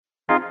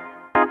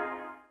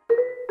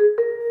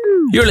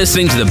You're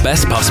listening to The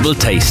Best Possible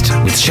Taste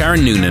with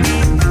Sharon Noonan.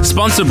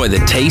 Sponsored by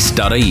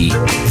thetaste.ie.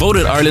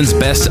 Voted Ireland's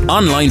best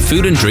online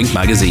food and drink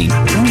magazine.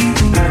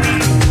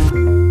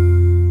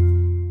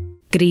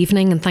 Good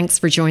evening and thanks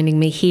for joining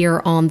me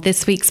here on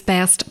this week's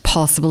Best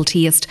Possible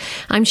Taste.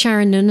 I'm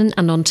Sharon Noonan,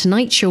 and on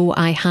tonight's show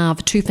I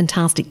have two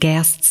fantastic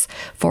guests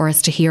for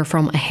us to hear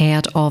from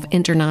ahead of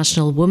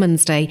International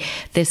Women's Day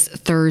this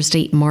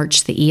Thursday,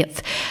 March the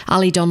 8th.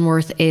 Ali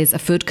Dunworth is a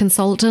food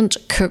consultant,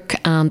 cook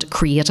and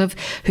creative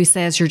who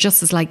says you're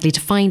just as likely to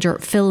find her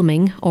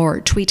filming or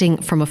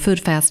tweeting from a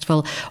food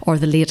festival or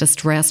the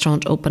latest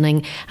restaurant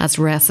opening as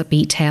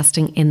recipe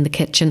testing in the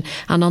kitchen.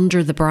 And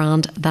under the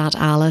brand That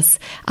Alice,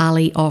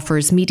 Ali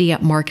offers media,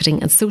 marketing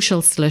and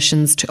social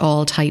solutions to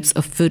all types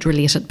of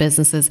food-related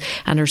businesses,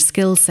 and her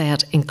skill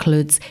set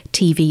includes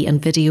TV and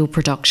video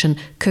production,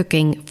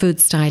 cooking, food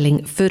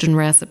styling, food and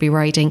recipe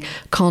writing,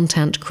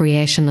 content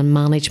creation and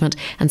management,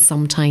 and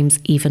sometimes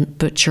even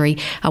butchery.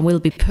 And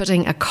we'll be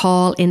putting a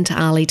call into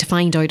Ali to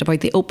find out about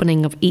the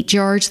opening of Eat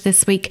Yard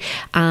this week,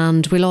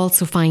 and we'll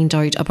also find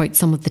out about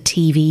some of the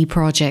TV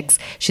projects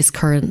she's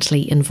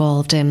currently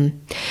involved in.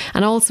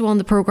 And also on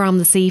the programme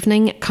this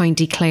evening,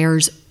 County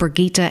Clare's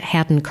Brigitte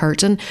Hedden-Curtin,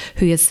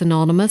 who is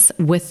synonymous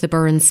with the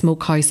Burren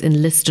Smokehouse in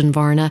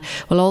Lisdoonvarna,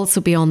 will also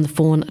be on the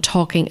phone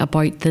talking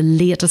about the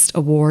latest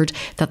award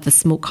that the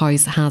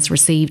Smokehouse has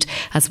received,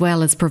 as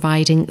well as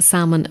providing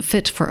salmon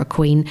fit for a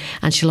queen.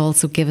 And she'll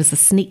also give us a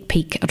sneak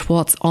peek at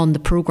what's on the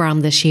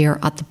programme this year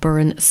at the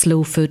Burren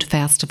Slow Food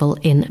Festival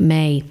in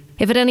May.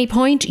 If at any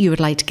point you would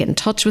like to get in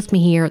touch with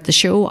me here at the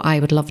show, I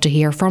would love to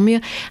hear from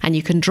you, and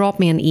you can drop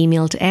me an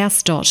email to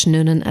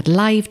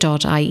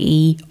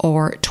s.noonan@live.ie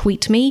or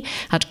tweet me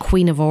at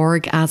Queen of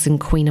Org, as in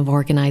Queen of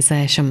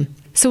Organisation.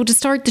 So to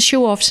start the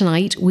show off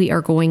tonight, we are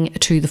going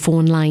to the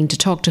phone line to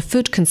talk to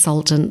food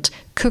consultant,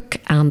 cook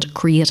and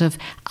creative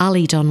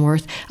Ali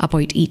Dunworth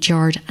about Eat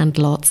Yard and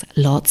lots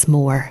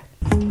more.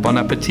 Bon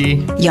appetit.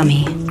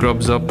 Yummy.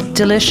 Grubs up.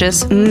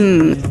 Delicious.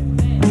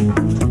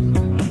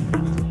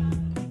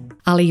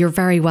 Ali, you're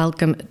very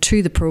welcome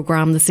to the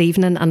programme this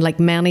evening, and like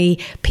many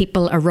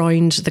people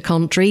around the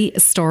country,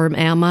 Storm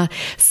Emma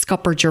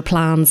scuppered your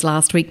plans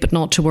last week, but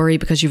not to worry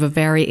because you have a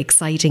very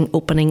exciting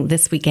opening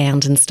this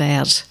weekend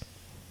instead.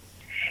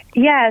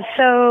 Yeah,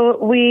 so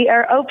we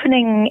are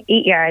opening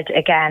Eat Yard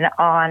again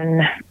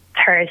on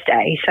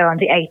Thursday, so on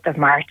the 8th of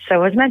March. So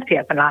it was meant to be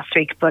open last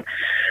week, but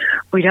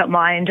we don't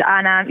mind.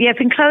 And it's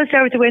been closed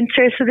over the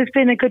winter, so there's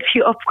been a good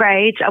few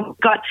upgrades. We've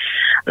got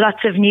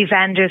lots of new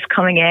vendors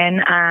coming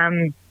in.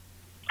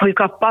 We've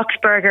got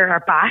Boxburger are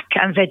back,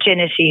 and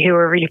Virginity, who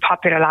were really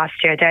popular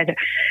last year. They're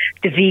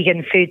the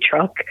vegan food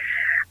truck.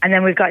 And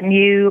then we've got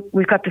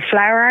the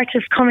flower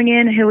artist coming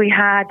in, who we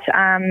had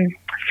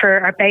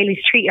for our Bailey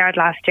Street Yard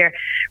last year.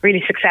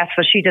 Really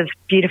successful. She does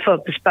beautiful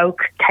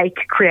bespoke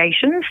cake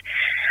creations.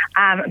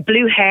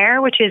 Blue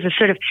Hair, which is a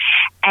sort of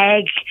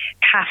egg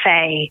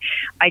cafe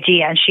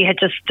idea, and she had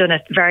just done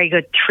a very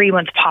good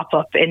 3-month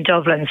pop-up in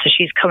Dublin, so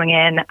she's coming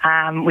in.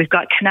 We've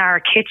got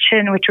Canara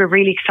Kitchen, which we're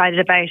really excited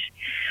about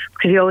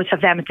because we always have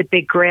them at the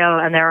big grill,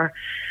 and they're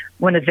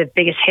one of the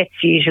biggest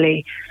hits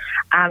usually.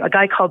 A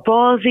guy called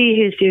Ballsy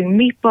who's doing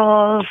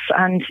meatballs,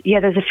 and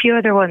there's a few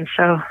other ones,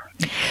 so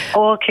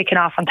all kicking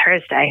off on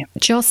Thursday.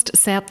 Just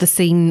set the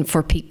scene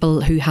for people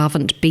who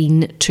haven't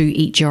been to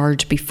Eat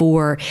Yard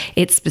before.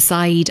 It's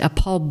beside a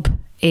pub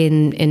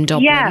in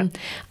Dublin,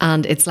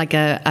 and it's like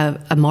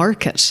a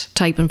market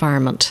type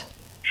environment.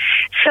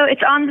 So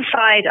it's on the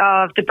side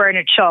of the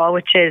Bernard Shaw,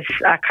 which is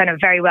a kind of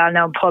very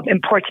well-known pub,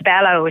 in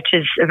Portobello, which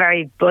is a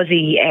very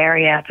buzzy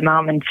area at the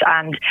moment.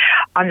 And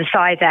on the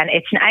side then,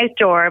 it's an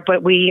outdoor,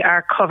 but we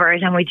are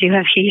covered and we do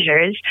have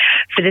heaters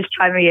for this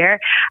time of year.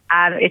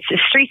 It's a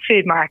street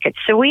food market.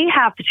 So we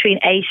have between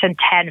 8 and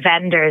 10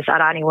 vendors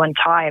at any one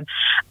time,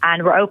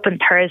 and we're open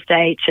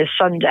Thursday to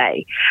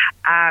Sunday.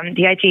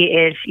 The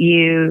idea is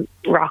you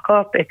rock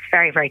up. It's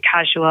very, very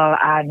casual,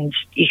 and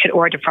you can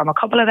order from a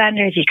couple of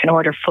vendors. You can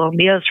order full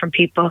meals from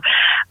people,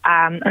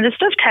 and the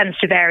stuff tends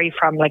to vary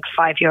from like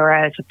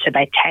 €5 up to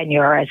about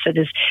 €10. So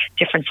there's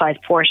different size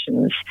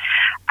portions.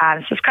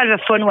 So it's kind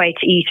of a fun way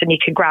to eat, and you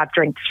can grab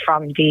drinks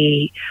from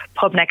the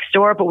pub next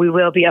door. But we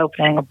will be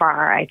opening a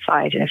bar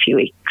outside in a few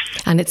weeks,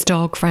 and it's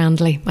dog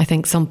friendly. I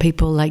think some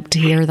people like to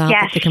hear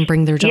that they can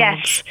bring their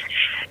dogs.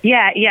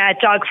 Yeah,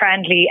 dog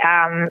friendly.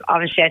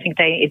 Obviously, I think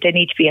they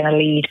need to be in a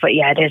lead, but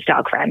it is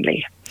dog friendly.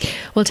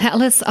 Well,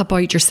 tell us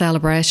about your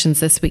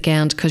celebrations this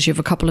weekend, because you have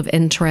a couple of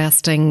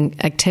interesting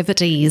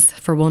activities,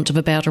 for want of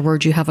a better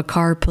word. You have a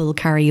carpool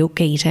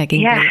karaoke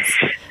taking place.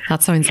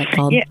 That sounds like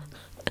fun.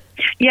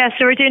 Yeah,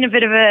 so we're doing a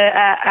bit of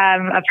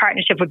a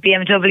partnership with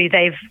BMW.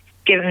 They've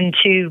given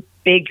 2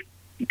 big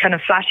kind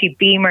of flashy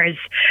beamers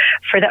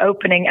for the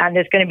opening, and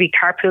there's going to be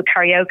carpool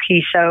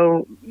karaoke,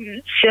 so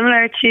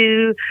similar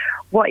to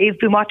what you've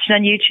been watching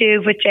on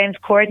YouTube with James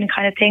Corden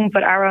kind of thing,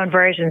 but our own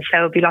version. So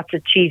it'll be lots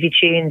of cheesy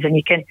tunes, and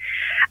you can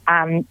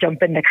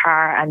jump in the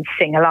car and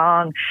sing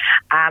along.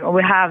 And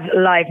we have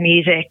live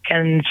music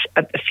and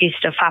a few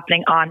stuff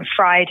happening on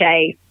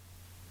Friday.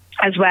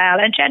 as well.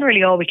 And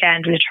generally all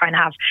weekend we'll try and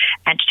have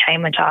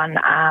entertainment on,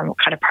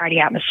 kind of party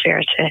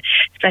atmosphere,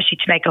 especially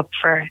to make up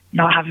for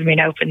not having been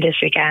open this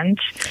weekend.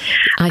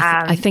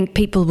 I think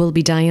people will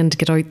be dying to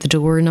get out the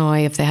door now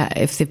if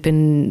they've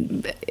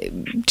been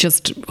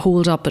just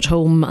holed up at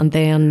home, and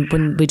then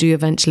when we do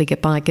eventually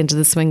get back into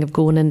the swing of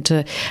going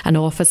into an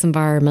office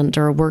environment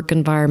or a work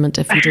environment,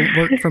 if you don't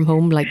work from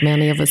home like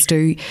many of us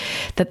do,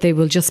 that they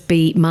will just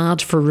be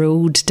mad for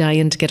road,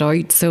 dying to get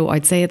out. So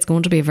I'd say it's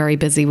going to be a very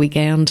busy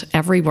weekend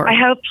everywhere. I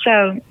hope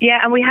so. Yeah,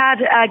 and we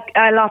had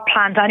a lot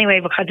planned anyway,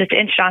 because it's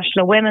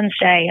International Women's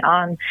Day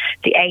on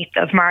the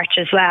 8th of March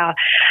as well.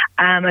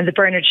 And the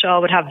Bernard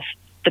Shaw would have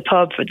the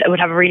pub would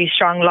have a really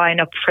strong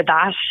lineup for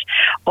that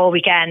all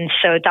weekend.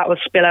 So that will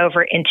spill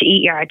over into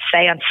Eat Yard.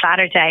 Say on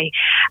Saturday,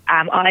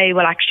 I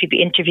will actually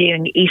be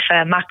interviewing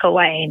Aoife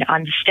McElwain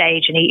on the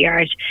stage in Eat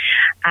Yard,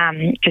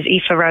 because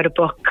Aoife wrote a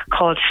book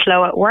called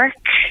Slow at Work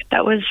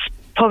that was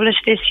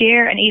published this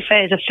year, and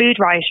Aoife is a food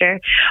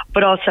writer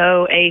but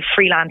also a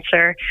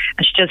freelancer,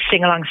 and she does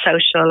Sing Along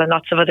Social and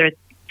lots of other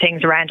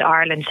things around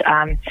Ireland.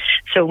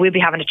 So we'll be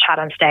having a chat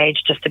on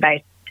stage just about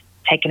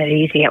taking it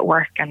easy at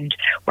work and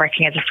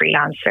working as a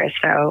freelancer,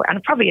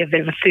 and probably a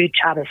bit of a food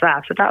chat as well,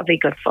 so that'll be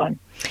good fun.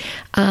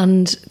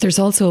 And there's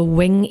also a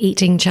wing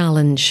eating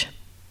challenge.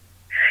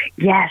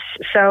 Yes,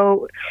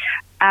 so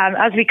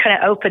as we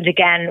kind of opened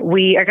again,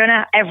 we are going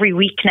to every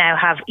week now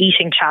have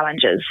eating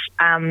challenges.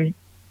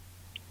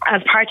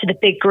 As part of the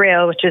Big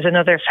Grill, which is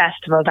another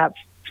festival that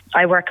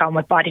I work on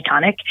with Body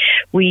Tonic,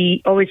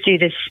 we always do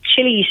this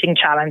chili eating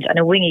challenge and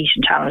a wing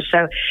eating challenge.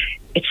 So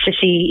it's to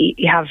see,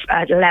 you have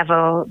a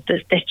level,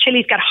 the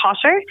chilies get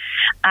hotter,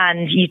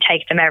 and you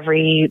take them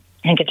I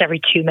think it's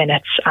every 2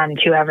 minutes, and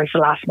whoever's the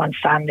last man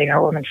standing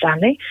or woman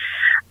standing.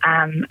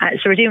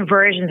 So we're doing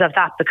versions of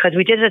that because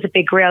we did it at the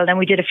Big Grill, then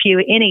we did a few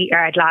in Eat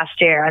Yard last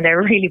year, and they're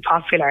really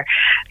popular.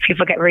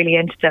 People get really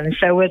into them.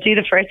 So we'll do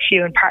the first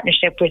few in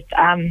partnership with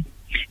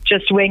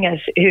Just Wing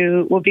It,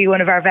 who will be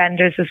one of our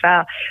vendors as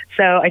well.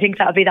 So I think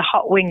that'll be the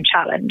hot wing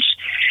challenge.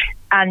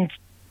 And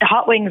the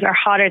hot wings are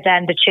hotter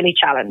than the chili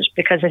challenge,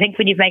 because I think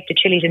when you make the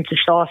chilies into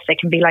sauce, they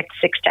can be like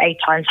 6 to 8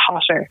 times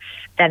hotter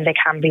than they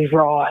can be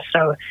raw.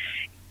 So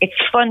it's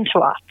fun to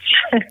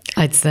watch.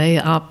 I'd say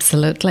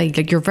absolutely.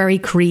 Like, you're very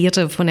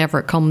creative whenever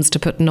it comes to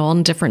putting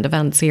on different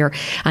events here,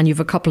 and you've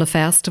a couple of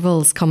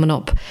festivals coming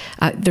up.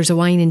 There's a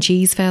wine and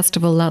cheese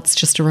festival that's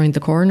just around the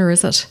corner,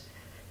 is it?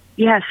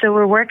 Yeah, so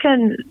we're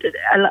working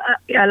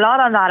a lot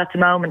on that at the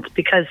moment,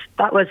 because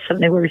that was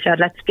something where we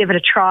said, let's give it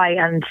a try,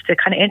 and the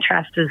kind of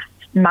interest is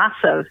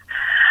massive.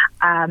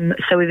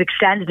 So we've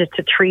extended it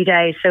to 3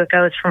 days. So it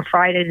goes from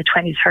Friday the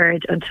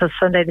 23rd until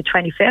Sunday the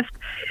 25th.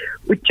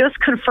 We're just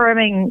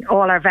confirming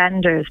all our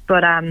vendors,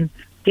 but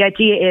the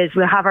idea is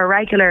we'll have our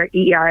regular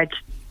Eat Yard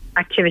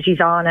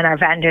activities on and our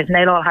vendors, and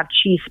they'll all have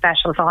cheese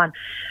specials on.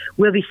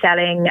 We'll be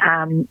selling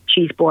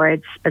cheese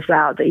boards as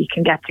well that you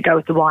can get to go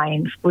with the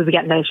wines. We'll be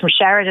getting those from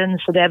Sheridan,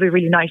 so they'll be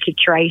really nicely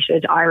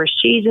curated Irish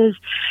cheeses.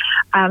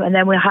 And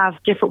then we'll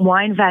have different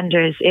wine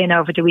vendors in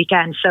over the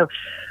weekend. So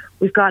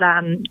we've got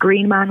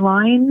Green Man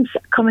Wines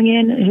coming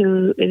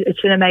in,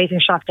 it's an amazing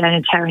shop down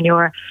in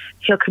Terranure.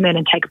 He'll come in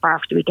and take a bar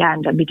for the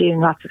weekend and be doing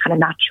lots of kind of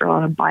natural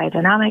and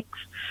biodynamics.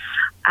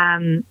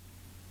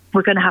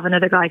 We're going to have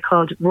another guy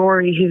called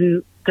Rory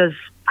who does,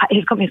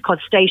 his company is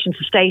called Station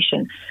to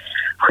Station,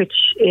 which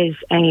is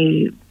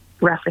a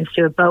reference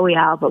to a Bowie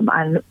album,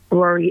 and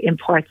Rory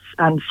imports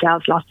and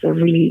sells lots of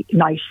really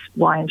nice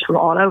wines from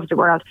all over the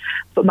world,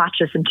 but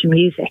matches them to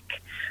music.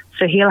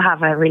 So he'll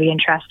have a really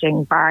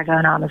interesting bar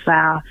going on as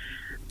well.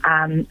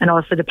 And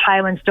also the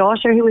Ploughman's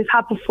Daughter, who we've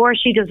had before,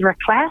 she does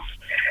raclette.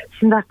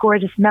 Isn't that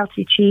gorgeous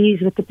melty cheese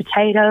with the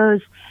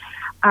potatoes?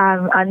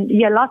 And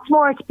yeah, lots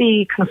more to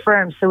be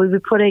confirmed. So we'll be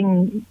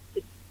putting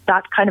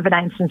that kind of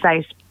announcements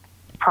out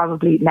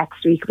probably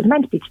next week. It was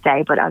meant to be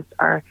today, but as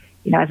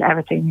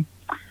everything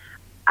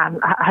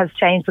has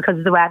changed because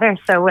of the weather,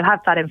 so we'll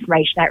have that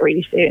information out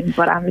really soon.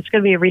 But it's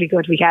going to be a really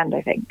good weekend,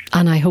 I think.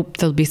 And I hope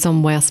there'll be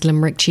some West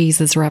Limerick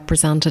cheeses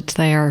represented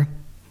there.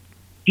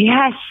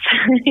 Yes,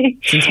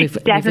 since we've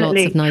lots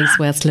of nice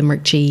West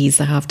Limerick cheese,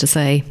 I have to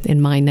say,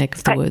 in my neck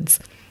of the woods.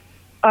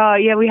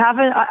 Yeah, we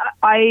haven't.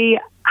 I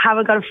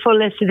haven't got a full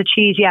list of the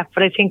cheese yet,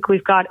 but I think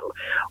we've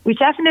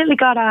definitely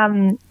got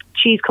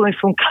cheese coming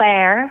from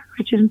Clare,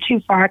 which isn't too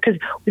far, because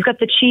we've got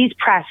the Cheese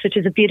Press, which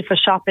is a beautiful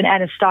shop in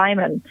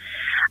Ennistimon.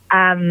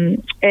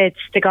 It's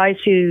the guys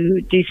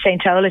who do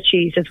St. Ola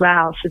cheese as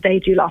well, so they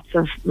do lots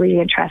of really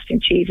interesting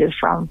cheeses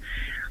from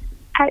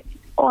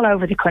all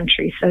over the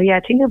country. So yeah, I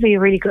think it'll be a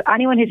really good,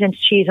 anyone who's into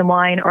cheese and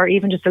wine, or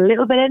even just a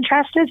little bit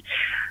interested.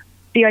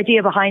 The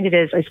idea behind it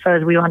is, I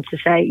suppose, we want to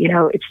say,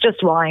 it's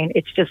just wine,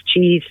 it's just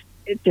cheese.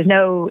 There's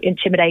no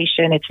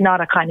intimidation. It's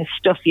not a kind of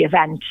stuffy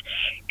event.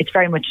 It's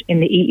very much in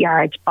the Eat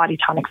Yard Body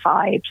Tonic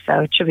vibe, so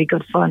it should be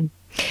good fun.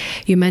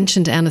 You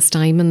mentioned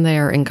Ennistimon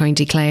there in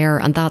County Clare,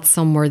 and that's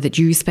somewhere that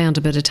you spend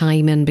a bit of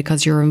time in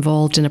because you're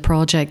involved in a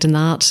project in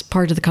that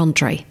part of the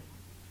country.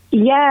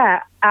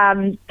 Yeah,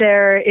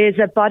 there is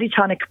a Body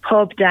Tonic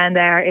pub down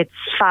there. It's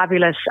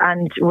fabulous,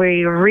 and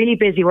we're really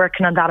busy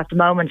working on that at the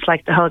moment,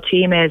 like the whole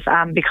team is,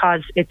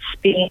 because it's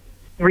being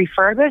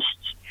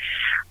refurbished.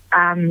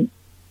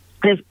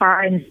 There's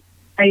bars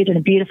in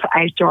a beautiful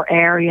outdoor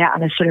area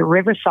and a sort of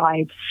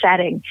riverside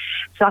setting.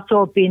 So that's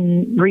all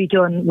been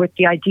redone with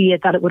the idea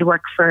that it would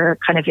work for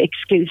kind of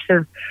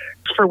exclusive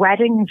for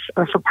weddings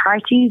or for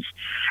parties.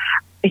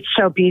 It's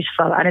so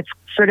beautiful, and it's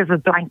sort of a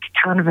blank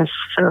canvas.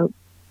 So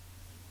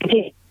it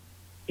is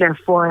there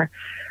for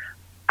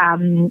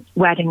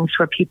weddings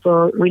where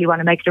people really want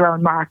to make their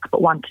own mark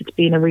but want it to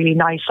be in a really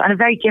nice and a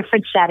very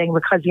different setting,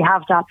 because you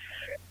have that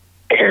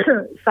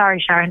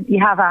sorry, Sharon, you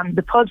have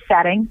the pub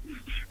setting,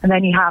 and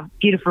then you have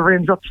beautiful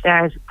rooms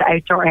upstairs, the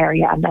outdoor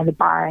area, and then the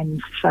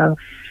barns. So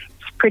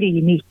it's pretty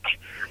unique,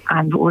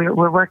 and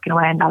we're working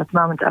away on that at the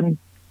moment. And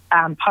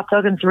Pot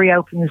Duggan's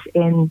reopens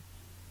in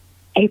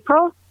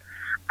April,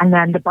 and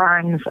then the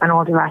barns and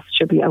all the rest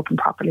should be open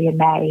properly in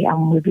May,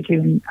 and we'll be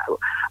doing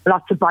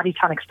lots of Body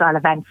Tonic style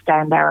events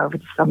down there over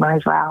the summer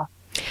as well.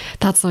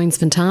 That sounds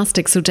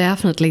fantastic. So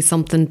definitely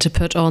something to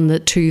put on the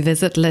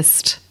to-visit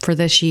list for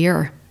this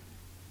year.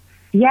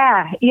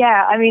 Yeah.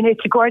 I mean,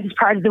 it's a gorgeous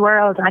part of the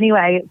world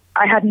anyway.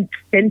 I hadn't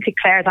been to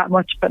Clare that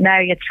much, but now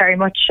it's very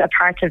much a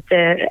part of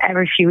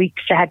every few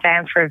weeks to head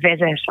down for a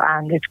visit,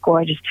 and it's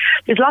gorgeous.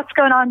 There's lots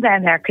going on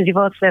down there, because you've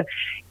also,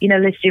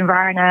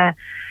 Lisdoonvarna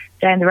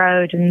down the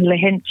road and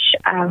Lahinch.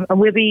 And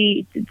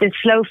the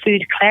Slow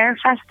Food Clare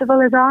Festival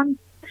is on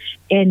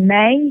in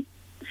May.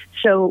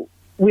 So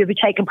we'll be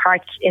taking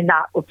part in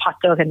that with Pot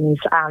Duggan's.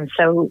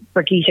 So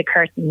Brigitte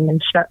Curtin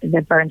and the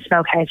Burn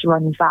Smokehouse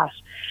runs that.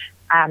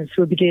 So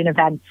we'll be doing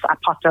events at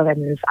Pot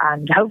Duggan's,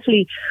 and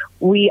hopefully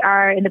we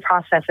are in the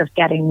process of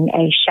getting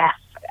a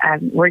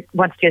chef. We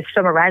want to do a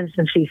summer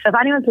residency. So if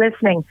anyone's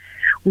listening,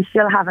 we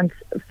still haven't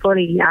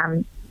fully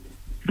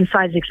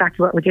decided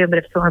exactly what we're doing, but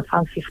if someone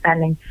fancies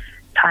spending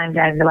time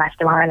down in the west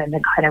of Ireland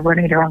and kind of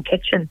running their own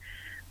kitchen,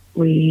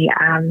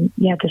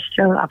 there's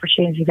still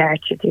opportunity there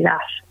to do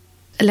that.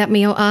 Let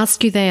me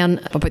ask you then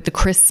about the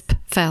Crisp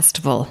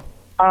Festival.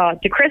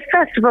 The Crisp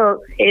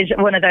Festival is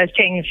one of those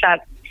things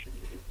that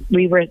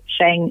we were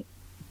saying,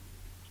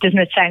 doesn't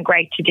it sound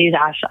great to do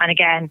that? And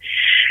again,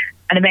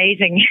 an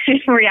amazing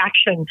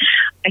reaction.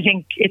 I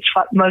think it's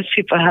what most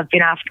people have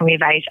been asking me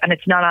about, and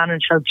it's not on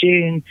until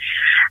June.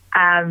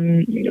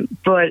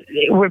 But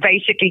we're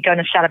basically going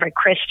to celebrate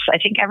crisps. I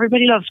think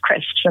everybody loves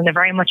crisps, and they're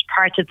very much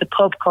part of the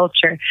pub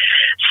culture.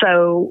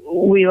 So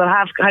we will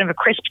have kind of a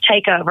crisp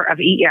takeover of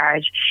Eat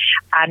Yard,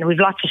 and we've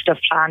lots of stuff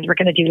planned. We're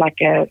going to do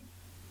like a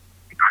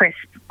crisp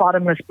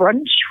bottomless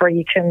brunch where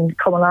you can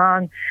come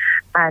along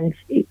and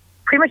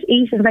pretty much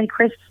eat as many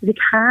crisps as you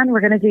can. We're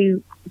going to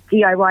do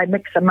DIY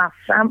mix and match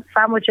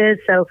sandwiches.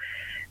 So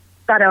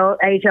that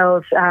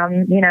age-old,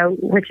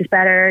 which is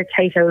better,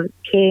 Tato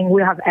King.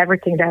 We'll have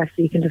everything there,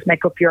 so you can just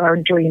make up your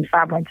own dream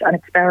sandwich and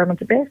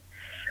experiment a bit.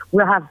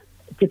 We'll have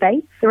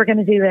debates. So we're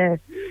going to do a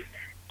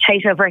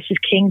Tato versus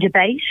King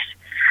debate.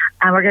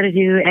 And we're going to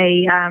do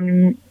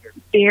a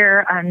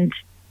beer and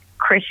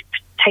crisp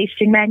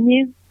tasting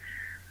menu.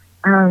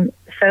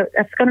 So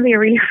that's going to be a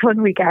really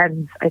fun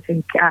weekend, I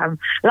think.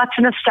 Lots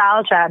of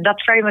nostalgia, and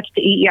that's very much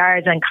the Eat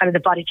Yard and kind of the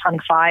Body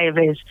Tonic 5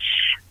 is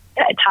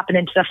tapping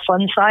into the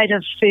fun side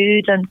of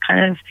food and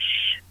kind of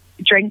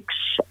drinks,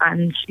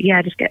 and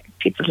just get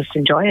people to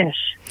enjoy it.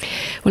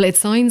 Well, it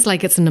sounds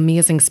like it's an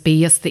amazing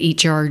space. The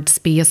Eat Yard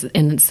space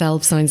in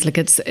itself sounds like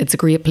it's a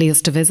great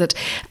place to visit,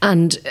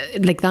 and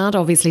like that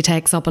obviously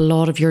takes up a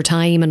lot of your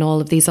time and all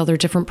of these other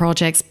different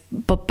projects.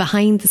 But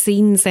behind the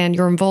scenes, then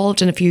you're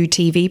involved in a few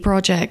TV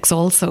projects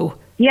also.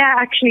 Yeah,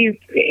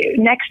 actually,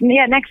 next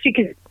week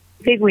is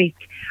a big week,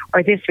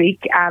 or this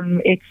week.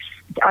 It's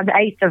on the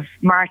 8th of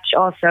March.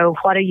 Also,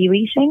 What Are You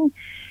Eating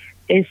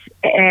is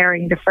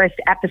airing the first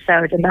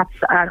episode, and that's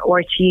on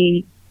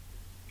RTE.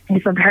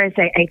 It's on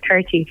Thursday,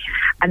 8:30,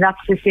 and that's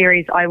the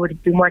series I would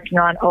have been working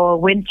on all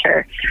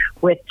winter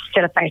with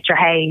Philip Boucher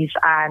Hayes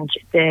and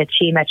the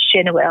team at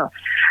Shinawil.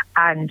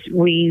 And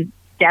we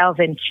delve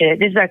into,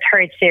 this is our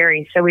third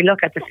series, so we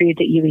look at the food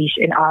that you eat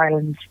in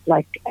Ireland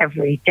like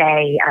every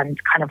day and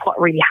kind of what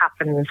really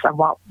happens and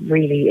what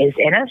really is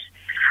in it.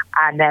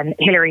 And then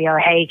Hilary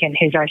O'Hagan,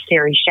 who's our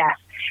series chef,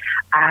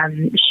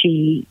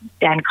 she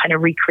then kind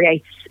of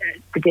recreates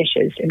the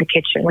dishes in the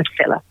kitchen with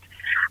Philip.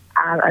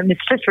 And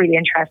it's just really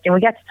interesting. We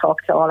get to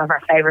talk to all of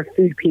our favourite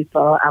food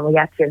people, and we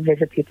get to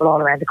visit people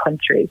all around the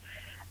country.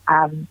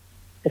 I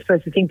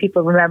suppose the thing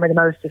people remember the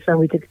most is when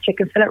we did the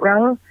chicken fillet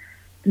roll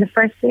in the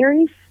first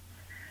series.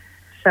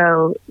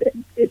 So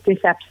this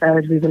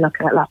episode, we were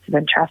looking at lots of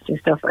interesting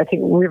stuff. I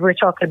think we were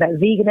talking about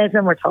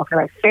veganism, we're talking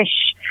about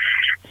fish.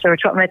 So we're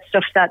talking about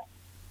stuff that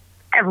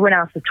everyone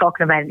else is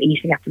talking about and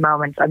eating at the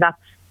moment. And that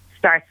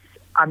starts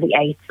on the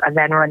 8th and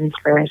then runs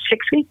for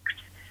 6 weeks.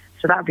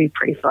 So that would be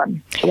pretty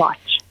fun to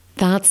watch.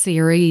 That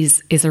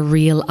series is a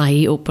real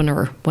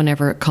eye-opener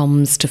whenever it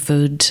comes to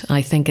food.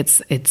 I think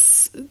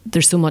it's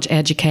there's so much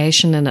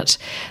education in it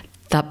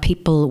that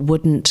people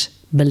wouldn't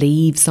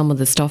believe some of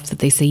the stuff that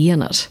they see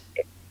in it.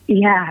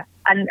 Yeah,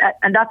 and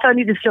that's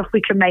only the stuff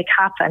we can make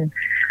happen.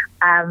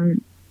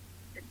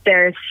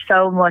 There's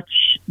so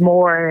much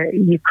more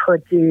you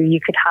could do.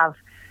 You could have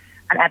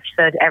an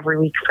episode every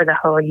week for the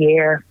whole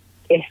year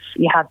if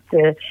you had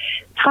the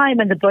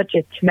time and the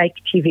budget to make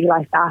TV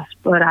like that.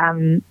 But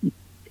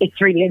it's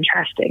really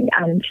interesting,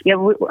 and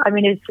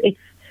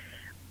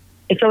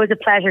it's always a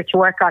pleasure to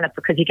work on it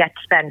because you get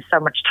to spend so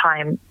much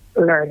time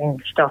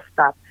learning stuff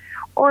that,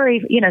 or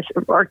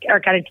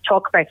getting to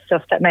talk about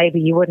stuff that maybe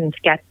you wouldn't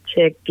get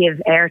to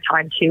give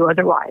airtime to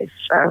otherwise.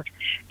 So,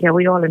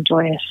 we all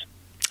enjoy it.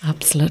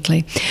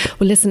 Absolutely.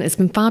 Well, listen, it's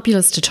been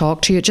fabulous to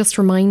talk to you. Just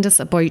remind us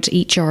about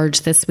Eat Yard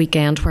this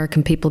weekend. Where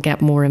can people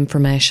get more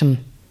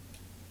information?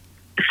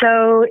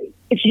 So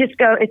if you just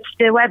go,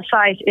 the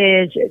website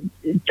is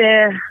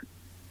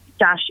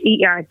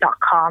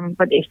the-eatyard.com,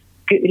 but if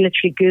you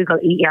literally Google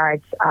Eat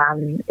Yards,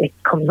 it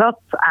comes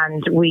up,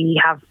 and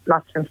we have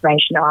lots of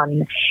information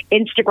on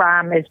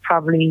Instagram is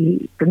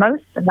probably the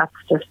most, and that's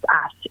just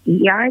at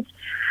Eat Yards.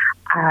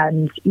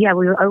 And we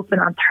will open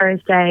on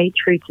Thursday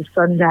through to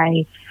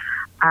Sunday.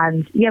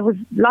 And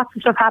with lots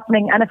of stuff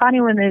happening. And if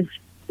anyone is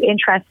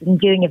interested in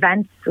doing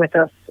events with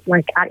us,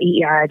 like at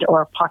Eat Yard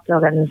or Pot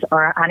Duggins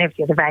or any of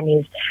the other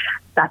venues,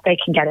 that they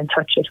can get in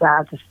touch as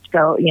well. Just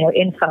go,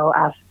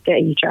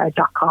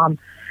 info@theeatyard.com,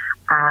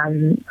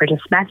 or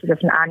just message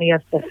us on any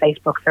of the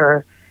Facebooks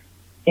or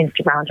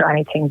Instagrams or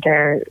anything.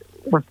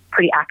 We're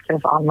pretty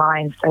active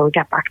online, so we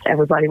get back to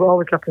everybody. We're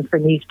always looking for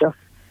new stuff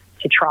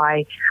to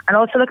try, and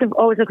also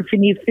always looking for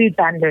new food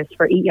vendors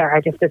for Eat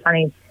Yard. If there's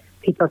any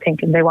people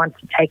thinking they want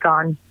to take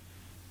on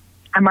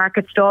a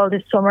market stall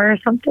this summer or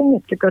something,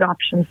 it's a good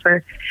option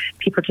for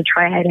people to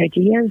try out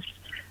ideas.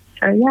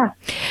 So, yeah.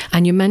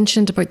 And you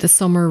mentioned about the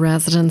summer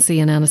residency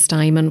in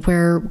Ennistymon.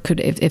 Where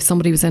if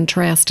somebody was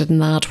interested in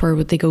that, where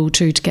would they go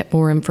to get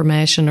more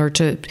information or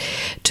to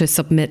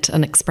submit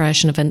an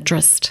expression of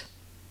interest?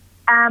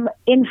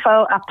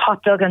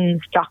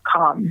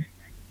 Info@potduggins.com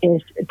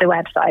is the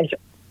website,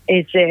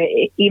 is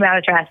the email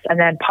address, and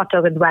then Pot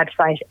Duggins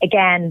website.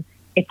 Again,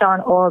 it's on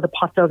all the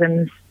Pot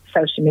Duggins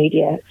social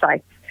media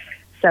sites.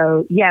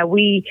 So,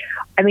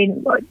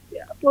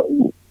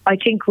 I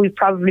think we're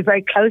probably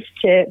very close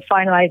to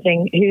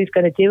finalising who's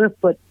going to do it,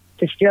 but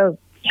there's still a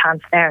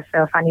chance there.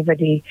 So if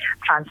anybody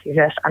fancies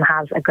it and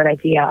has a good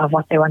idea of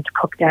what they want to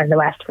cook down in the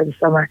West for the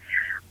summer,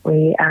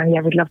 we'd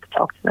love to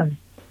talk to them.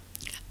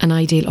 An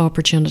ideal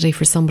opportunity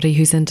for somebody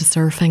who's into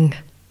surfing.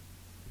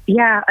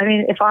 Yeah,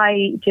 if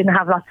I didn't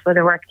have lots of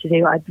other work to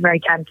do, I'd be very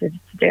tempted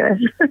to do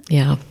it.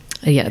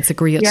 Yeah, it's a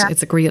great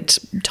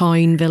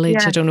town, village.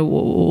 Yeah. I don't know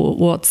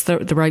what's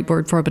the right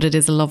word for it, but it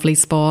is a lovely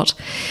spot.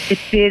 It's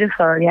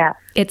beautiful, yeah.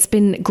 It's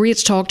been great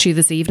to talk to you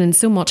this evening.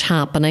 So much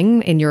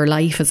happening in your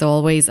life as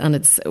always,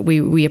 and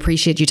we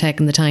appreciate you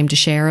taking the time to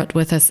share it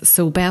with us.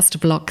 So best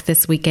of luck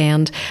this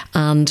weekend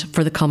and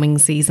for the coming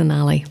season,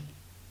 Ali.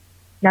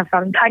 No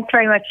problem. Thanks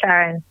very much,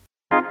 Sharon.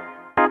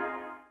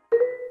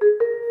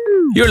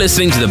 You're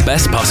listening to The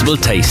Best Possible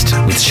Taste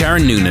with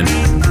Sharon Noonan.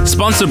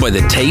 Sponsored by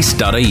the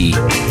Taste.ie,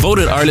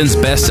 voted Ireland's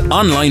best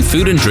online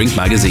food and drink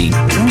magazine.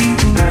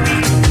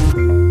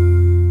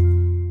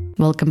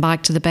 Welcome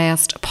back to The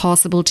Best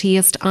Possible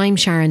Taste. I'm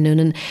Sharon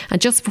Noonan,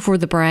 and just before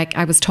the break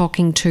I was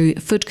talking to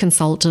food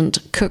consultant,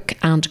 cook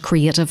and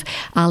creative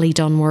Ali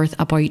Dunworth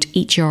about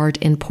Eat Yard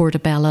in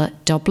Portobello,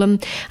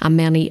 Dublin, and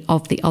many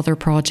of the other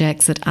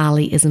projects that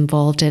Ali is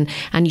involved in.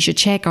 And you should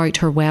check out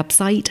her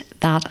website,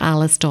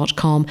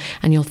 thatalice.com,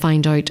 and you'll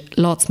find out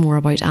lots more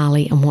about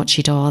Ali and what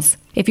she does.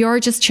 If you are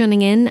just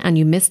tuning in and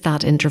you missed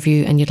that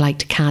interview and you'd like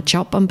to catch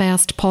up on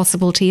Best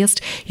Possible Taste,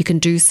 you can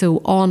do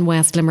so on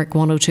West Limerick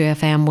 102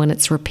 FM when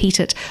it's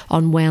repeated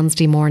on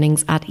Wednesday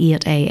mornings at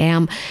 8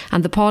 a.m.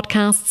 And the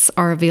podcasts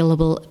are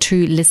available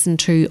to listen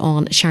to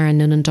on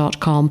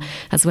SharonNoonan.com,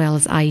 as well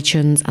as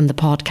iTunes and the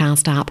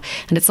podcast app.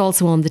 And it's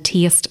also on the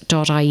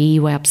Taste.ie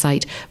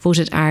website,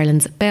 voted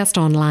Ireland's best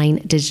online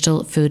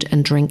digital food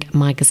and drink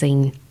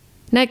magazine.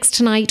 Next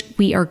tonight,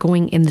 we are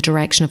going in the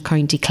direction of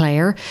County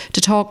Clare to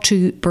talk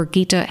to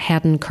Birgitta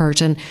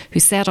Hedden-Curtin,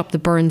 who set up the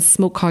Burns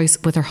Smokehouse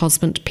with her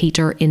husband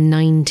Peter in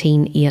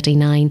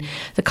 1989.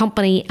 The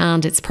company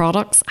and its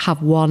products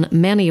have won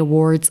many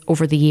awards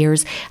over the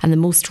years, and the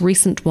most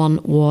recent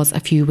one was a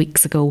few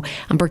weeks ago.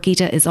 And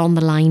Birgitta is on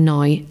the line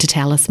now to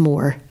tell us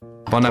more.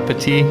 Bon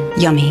appetit.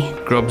 Yummy.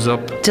 Grubs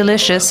up.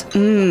 Delicious.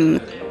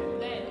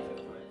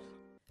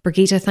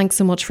 Birgitta, thanks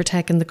so much for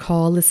taking the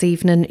call this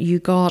evening. You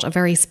got a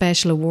very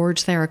special award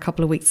there a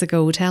couple of weeks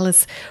ago. Tell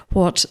us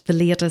what the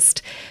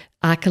latest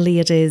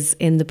accolade is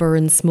in the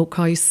Burns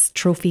Smokehouse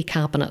Trophy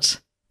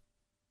Cabinet.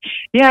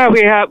 Yeah,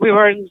 we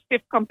were in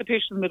stiff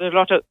competition with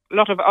a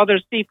lot of other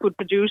seafood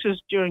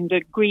producers during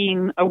the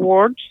Green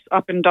Awards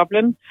up in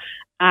Dublin,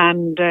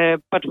 and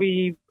but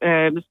we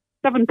 7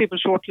 people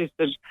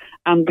shortlisted,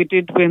 and we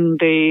did win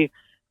the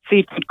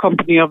Seafood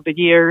Company of the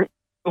Year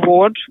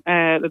award,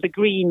 the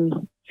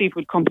Green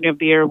Seafood Company of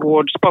the Year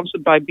award,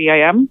 sponsored by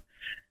BIM.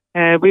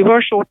 We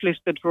were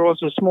shortlisted for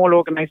also a small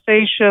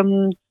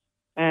organisation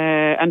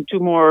and 2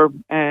 more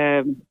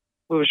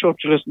we were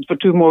shortlisted for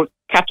 2 more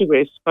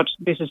categories, but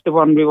this is the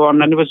one we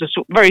won, and it was a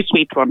very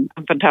sweet one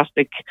and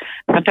fantastic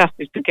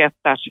to get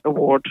that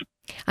award.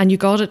 And you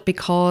got it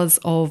because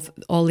of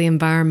all the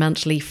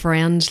environmentally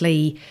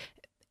friendly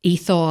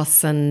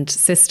ethos and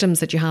systems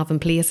that you have in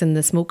place in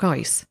the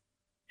smokehouse.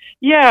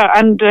 Yeah,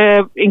 and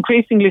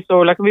increasingly so.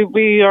 Like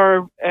we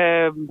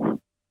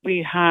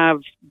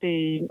have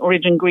the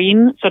Origin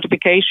Green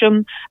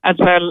certification, as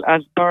well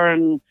as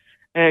Byrne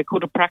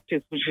Code of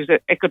Practice, which is an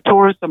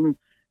ecotourism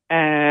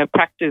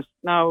practice.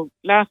 Now,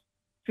 last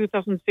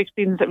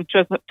 2016,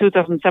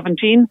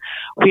 2017,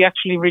 we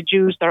actually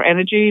reduced our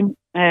energy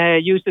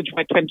usage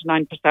by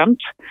 29%.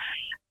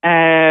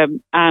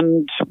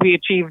 And we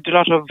achieved a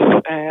lot of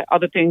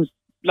other things.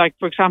 Like,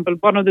 for example,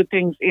 one of the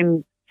things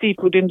in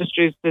seafood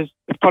industries is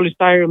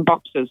polystyrene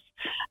boxes.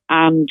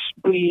 And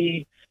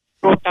we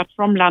brought that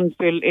from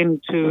landfill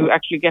into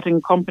actually getting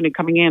a company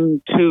coming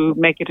in to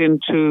make it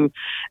into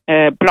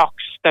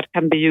blocks that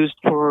can be used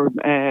for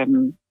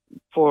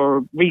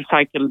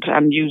recycled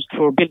and used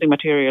for building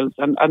materials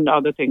and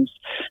other things.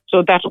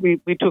 So that we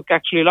took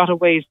actually a lot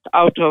of waste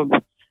out of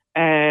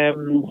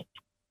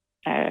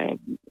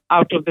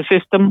the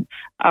system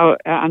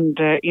and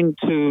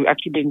into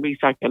actually being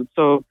recycled.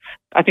 So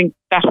I think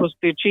that was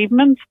the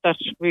achievements that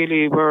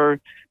really were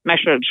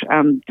measured,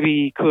 and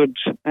we could.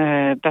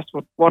 That's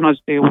what won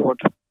us the award.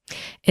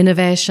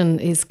 Innovation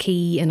is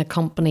key in a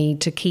company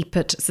to keep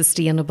it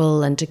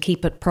sustainable and to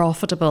keep it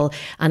profitable,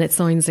 and it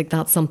sounds like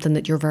that's something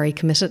that you're very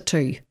committed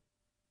to.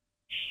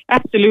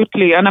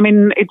 Absolutely, and I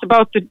mean it's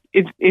about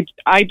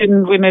I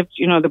didn't win it.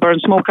 You know, the Byrne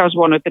Smokehouse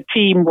won it. The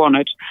team won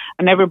it,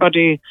 and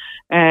everybody.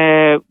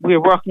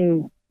 We're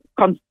working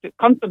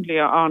constantly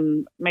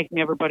on making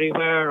everybody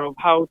aware of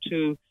how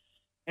to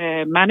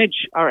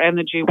manage our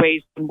energy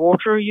waste and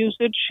water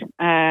usage,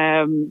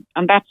 and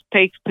that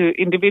takes to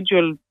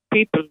individual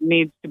people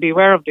needs to be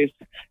aware of this.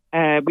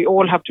 We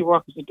all have to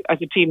work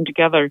as a team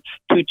together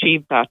to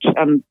achieve that,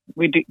 and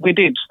we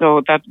did.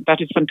 So that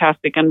is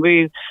fantastic, and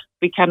we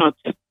cannot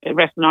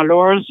rest on our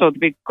laurels, so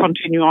we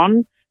continue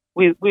on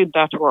with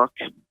that work.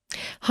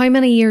 How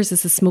many years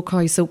is the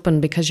smokehouse open?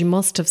 Because you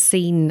must have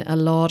seen a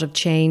lot of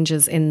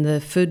changes in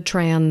the food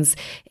trends,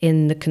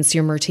 in the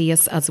consumer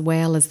tastes, as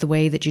well as the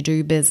way that you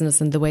do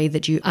business and the way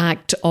that you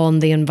act on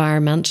the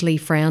environmentally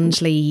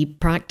friendly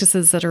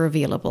practices that are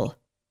available.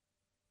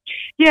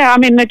 Yeah, I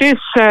mean, it is,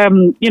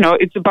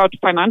 it's about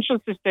financial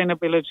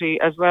sustainability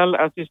as well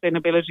as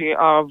sustainability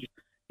of,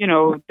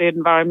 the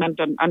environment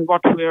and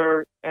what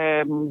we're,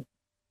 the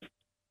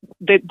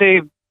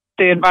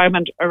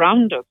environment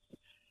around us.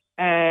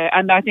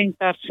 And I think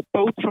that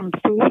both from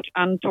food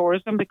and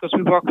tourism, because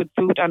we work with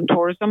food and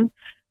tourism,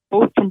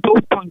 from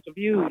both points of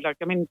view. Like,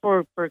 I mean,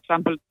 for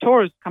example,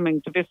 tourists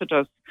coming to visit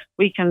us,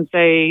 we can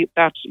say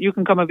that you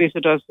can come and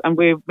visit us, and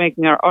we're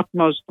making our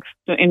utmost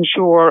to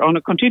ensure on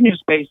a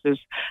continuous basis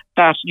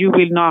that you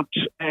will not,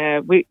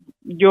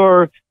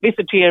 your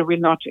visit here will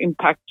not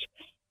impact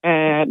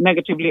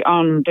negatively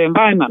on the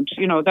environment.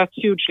 That's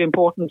hugely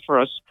important for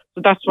us.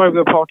 So that's why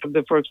we're part of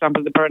for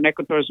example, the Byrne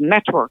Ecotourism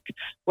Network,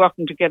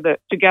 working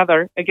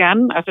together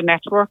again as a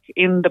network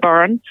in the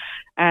Byrne.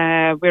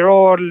 We're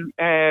all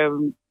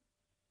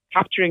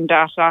capturing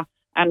data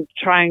and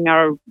trying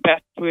our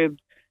best with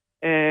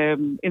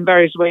in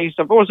various ways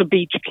of also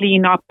beach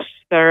cleanups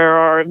that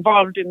are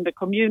involved in the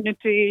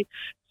community.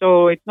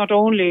 So it's not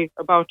only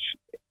about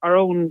our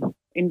own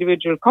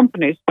individual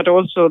companies, but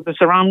also the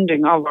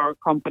surrounding of our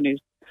companies.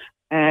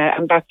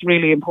 And that's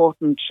really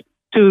important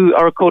to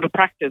our code of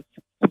practice,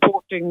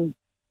 supporting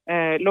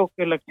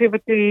local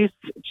activities,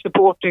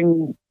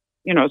 supporting,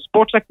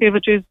 sports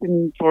activities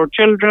for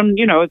children,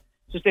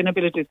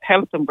 sustainability,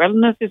 health and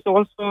wellness is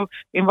also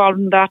involved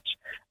in that.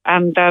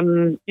 And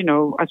then,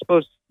 I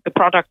suppose the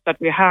products that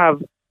we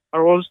have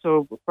are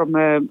also from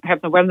a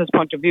health and wellness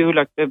point of view,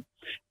 like the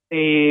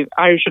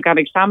Irish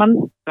organic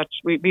salmon, that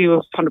we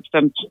use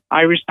 100%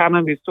 Irish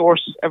salmon. We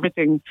source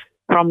everything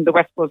from the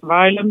west coast of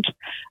Ireland,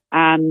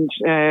 and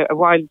a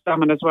wild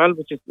salmon as well,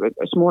 which is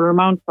a smaller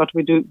amount, but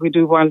we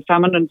do wild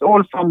salmon, and it's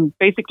all from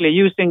basically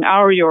using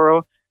our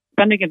euro,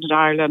 spending it in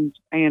Ireland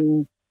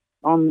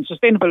on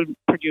sustainable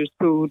produced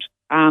food,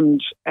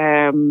 and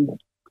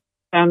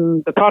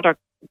the product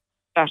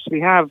that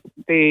we have,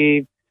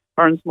 the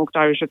Byrne smoked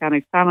Irish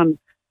organic salmon,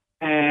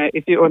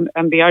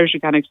 and the Irish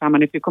organic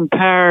salmon, if you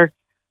compare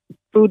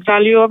food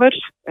value of it,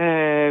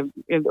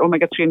 in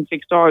omega-3 and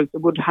 6 oils,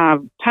 it would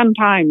have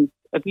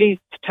at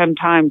least 10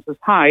 times as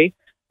high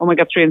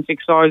omega-3 and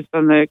 6 oils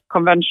than the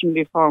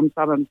conventionally farmed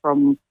salmon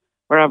from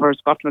wherever,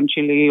 Scotland,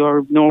 Chile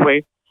or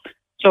Norway.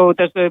 So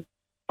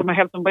from a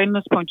health and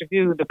wellness point of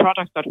view, the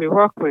products that we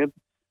work with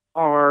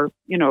are,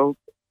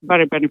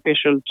 very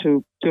beneficial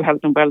to health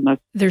and wellness.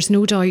 There's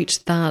no doubt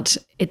that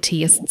it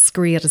tastes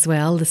great as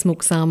well, the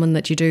smoked salmon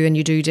that you do, and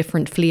you do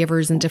different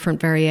flavours and different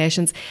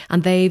variations,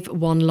 and they've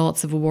won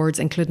lots of awards,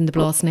 including the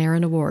Blas na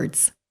Éireann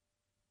Awards.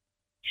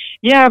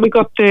 Yeah, we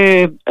got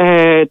the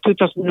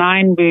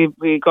 2009,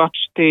 we got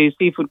the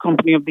Seafood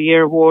Company of the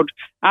Year award.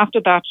 After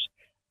that,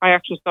 I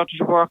actually started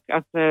to work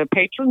as a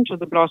patron to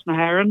the Blas na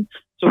HÉireann,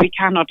 so we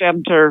cannot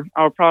enter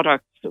our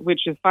products,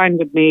 which is fine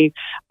with me.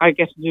 I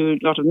get to do a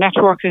lot of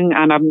networking,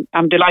 and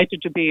I'm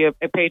delighted to be a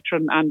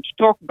patron and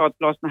to talk about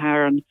Blas na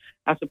HÉireann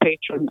as a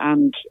patron.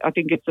 And I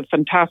think it's a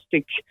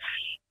fantastic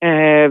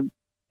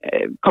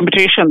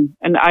competition,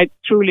 and I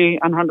truly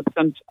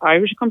 100%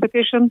 Irish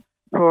competition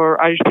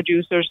for Irish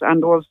producers,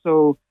 and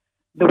also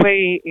the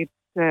way it's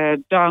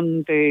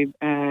done,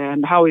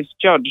 and how it's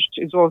judged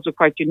is also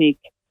quite unique.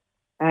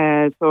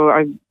 So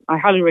I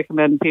highly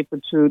recommend people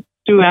to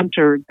do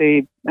enter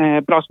the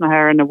Blas na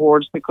HÉireann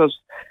Awards, because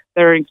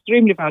they're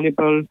extremely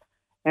valuable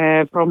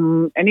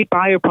from any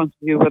buyer point of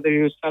view, whether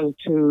you sell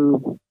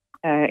to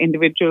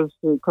individuals,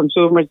 to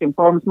consumers in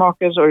farmers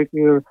markets, or if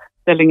you're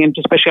selling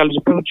into specialty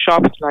food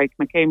shops like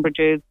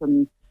McCambridge's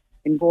and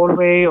in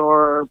Galway,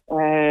 or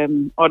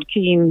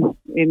Ardkeen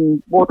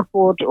in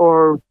Waterford,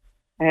 or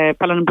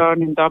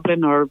Ballinburn in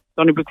Dublin, or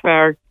Donnybrook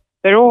Fair.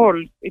 They're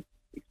all, it's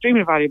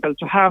extremely valuable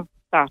to have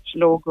that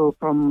logo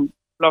from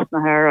Blas na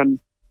HÉireann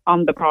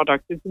on the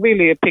product. It's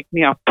really a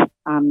pick-me-up,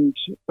 and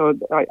so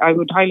I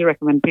would highly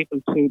recommend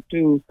people to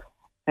do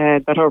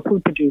that are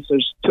food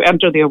producers to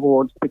enter the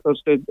awards,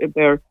 because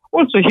there's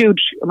also a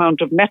huge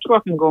amount of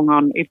networking going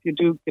on if you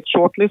do get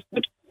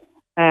shortlisted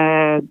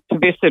to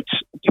visit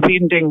to be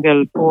in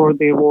Dingle for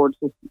the awards.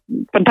 It's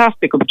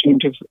fantastic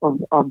opportunities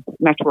of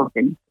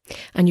networking.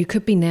 And you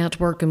could be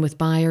networking with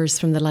buyers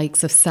from the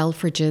likes of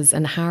Selfridges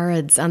and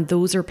Harrods, and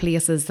those are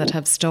places that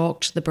have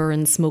stocked the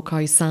Burren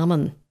Smokehouse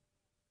salmon.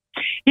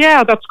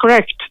 Yeah, that's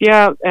correct.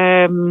 Yeah,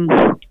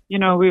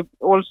 we've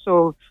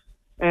also,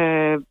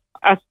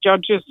 as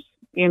judges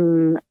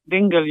in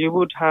Dingle, you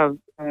would have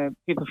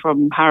people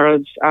from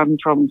Harrods and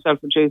from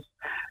Selfridges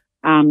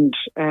and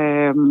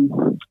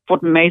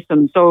Fortnum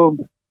Mason. So,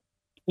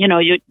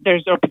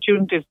 there's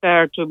opportunities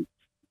there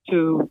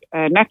to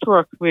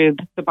network with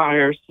the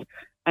buyers.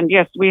 And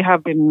yes, we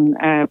have been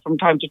from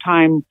time to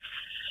time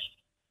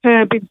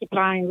been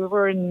supplying. We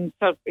were in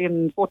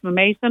Fortnum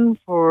Mason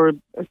for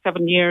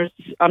 7 years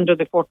under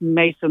the Fortnum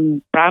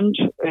Mason brand,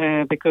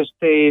 because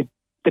the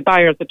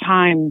buyer at the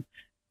time,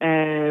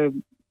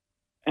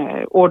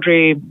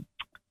 Audrey,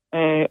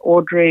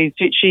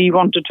 she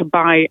wanted to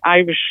buy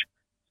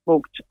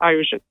smoked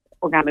Irish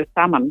organic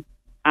salmon,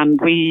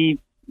 and we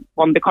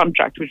won the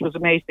contract, which was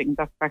amazing.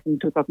 That's back in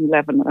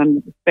 2011,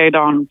 and stayed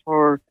on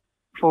for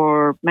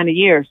many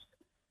years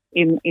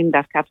in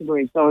that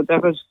category. So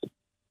that was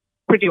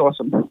pretty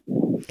awesome.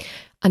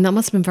 And that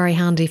must have been very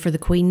handy for the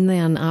Queen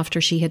then,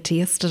 after she had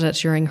tasted it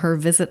during her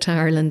visit to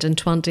Ireland in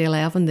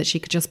 2011, that she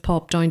could just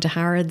pop down to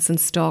Harrods and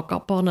stock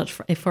up on it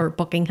for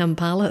Buckingham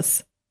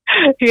Palace.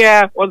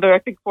 Yeah, although I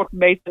think Fortnum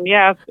Mason,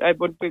 yes, I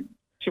would be.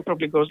 She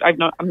probably goes.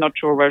 I'm not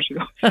sure where she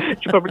goes.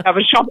 She probably have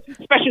a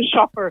special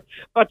shopper.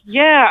 But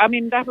yeah, I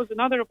mean, that was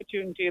another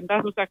opportunity, and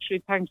that was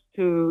actually thanks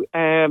to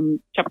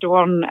Chapter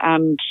One,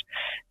 and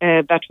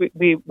that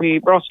we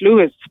Ross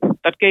Lewis,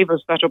 that gave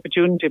us that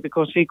opportunity,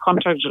 because he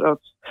contacted us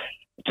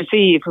to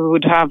see if we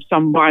would have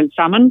some wild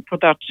salmon for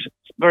that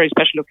very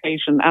special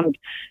occasion, and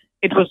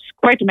it was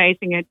quite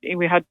amazing.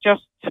 We had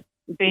just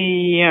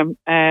the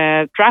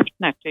draft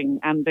netting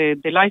and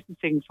the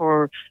licensing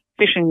for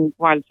fishing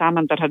wild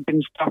salmon that had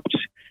been stopped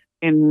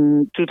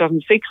in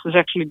 2006 was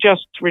actually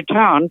just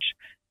returned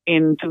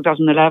in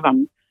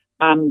 2011.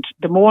 And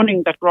the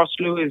morning that Ross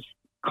Lewis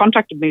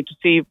contacted me to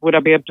see would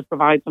I be able to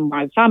provide some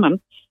wild salmon,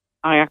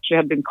 I actually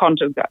had been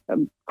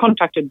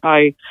contacted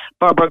by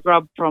Barbara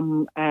Grubb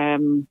from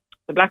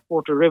the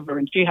Blackwater River,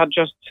 and she had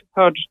just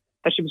heard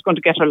that she was going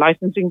to get her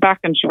licensing back,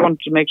 and she wanted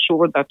to make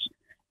sure that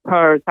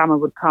her salmon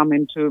would come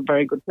into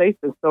very good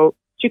places. So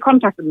she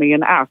contacted me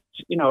and asked,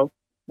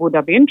 would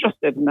I be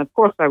interested? And of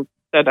course I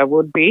said I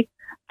would be.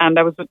 And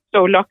I was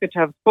so lucky to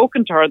have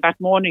spoken to her that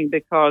morning,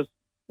 because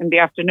in the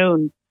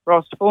afternoon,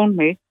 Ross phoned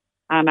me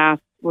and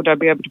asked, would I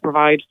be able to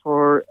provide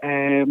for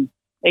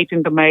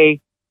 18th of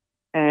May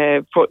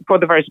for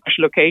the very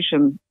special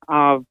occasion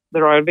of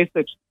the royal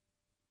visit.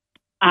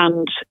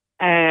 And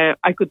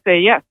I could say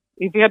yes.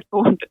 If he had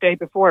phoned the day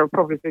before, I would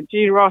probably say,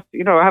 gee, Ross,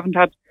 I haven't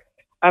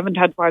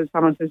had wild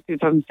salmon since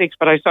 2006,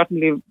 but I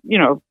certainly,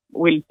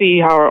 will see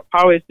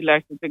how is the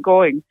licensing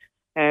going.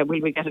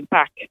 Will we get it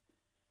back?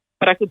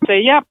 But I could say,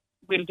 yeah,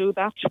 we'll do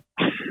that.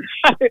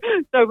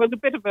 So it was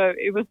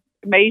it was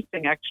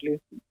amazing, actually,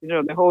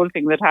 the whole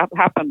thing that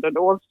happened. And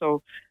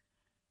also,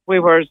 we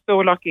were so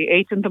lucky,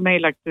 18th of May,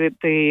 like the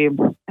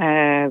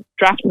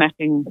draft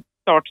netting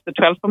starts the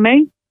 12th of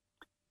May.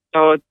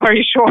 So it's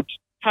very short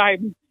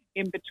time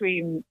in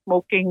between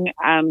smoking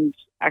and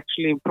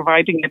actually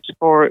providing it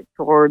for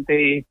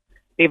the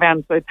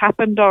event. So it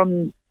happened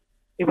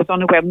it was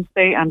on a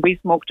Wednesday, and we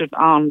smoked it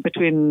on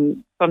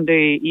between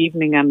Sunday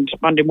evening and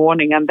Monday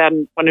morning. And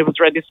then when it was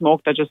ready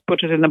smoked, I just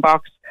put it in a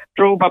box,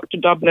 drove up to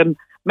Dublin,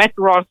 met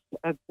Ross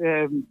at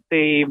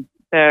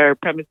their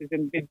premises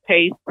in Big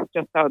Taste,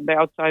 just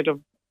outside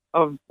of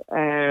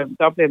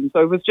Dublin.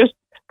 So it was just,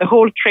 the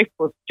whole trip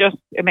was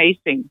just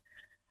amazing.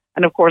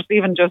 And of course,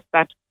 even just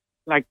that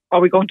like,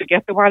 are we going to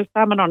get the wild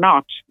salmon or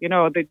not? You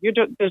know,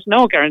 there's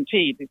no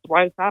guarantee. It's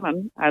wild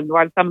salmon, and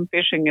wild salmon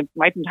fishing, it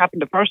mightn't happen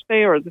the first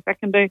day or the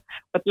second day,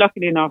 but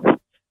luckily enough,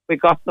 we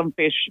got some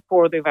fish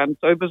for the event.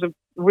 So it was a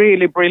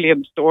really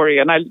brilliant story,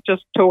 and I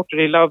just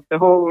totally loved the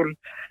whole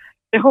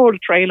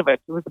trail of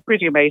it. It was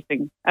pretty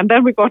amazing. And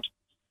then we got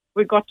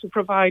to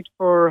provide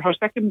for her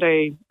second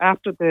day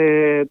after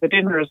the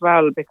dinner as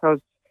well, because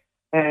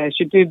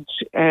she did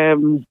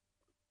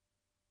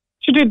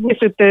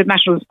visit the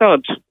National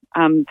Stud,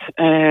 and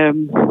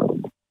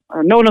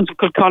Nolan's of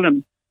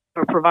Kilcullen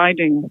were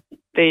providing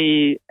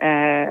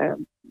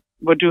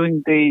were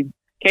doing the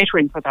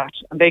catering for that,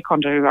 and they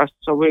contacted us,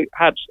 so we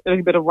had a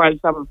little bit of wild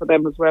salmon for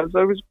them as well. So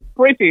it was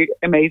pretty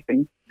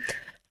amazing.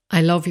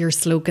 I love your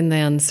slogan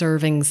then,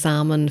 serving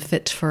salmon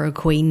fit for a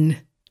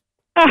queen.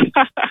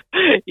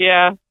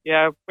 Yeah.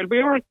 Well,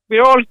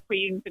 we're all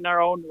queens in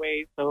our own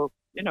way, so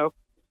you know,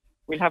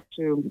 we'll have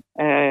to.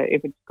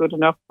 If it's good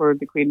enough for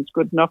the queen, it's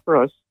good enough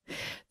for us.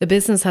 The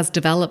business has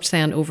developed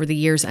then over the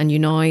years, and you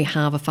now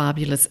have a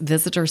fabulous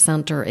visitor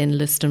centre in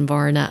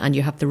Listonvarna, and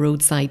you have the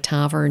roadside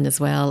tavern as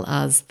well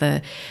as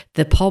the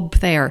pub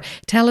there.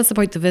 Tell us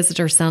about the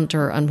visitor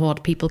centre and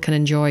what people can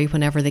enjoy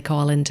whenever they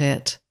call into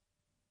it.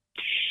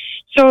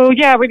 So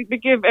yeah, we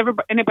give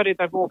anybody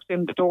that walks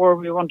in the door,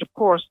 we want, of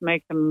course,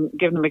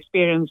 give them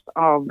experience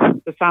of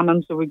the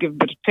salmon. So we give a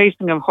bit of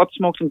tasting of hot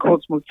smoked and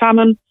cold smoked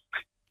salmon.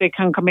 They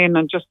can come in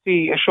and just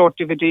see a short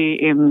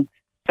DVD in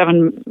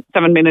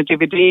 7-minute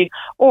DVD,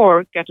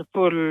 or get a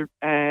full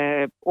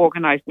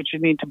organised, which you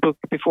need to book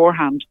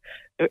beforehand,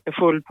 a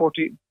full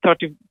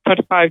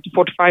 35 to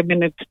 45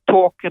 minute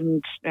talk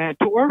and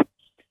tour,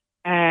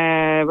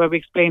 where we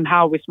explain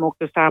how we smoke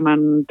the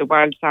salmon, the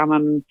wild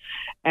salmon,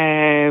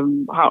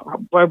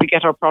 where we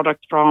get our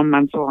product from,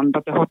 and so on,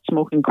 but the hot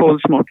smoking,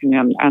 cold smoking,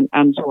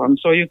 and so on.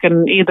 So you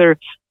can either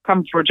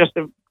come for just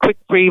a quick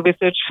free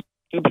visit,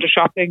 do a bit of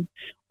shopping,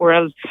 or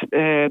else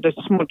there's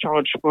a small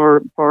charge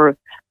for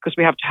because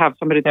we have to have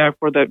somebody there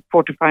for the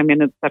 45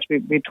 minutes that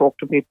we talk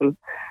to people.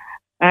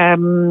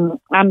 And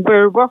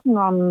we're working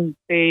on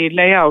the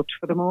layout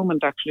for the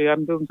moment. Actually,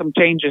 I'm doing some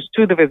changes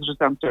to the visitor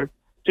centre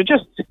to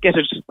just get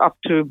it up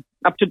to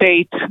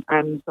date,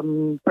 and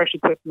some fresh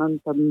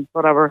equipment and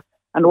whatever,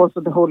 and also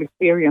the whole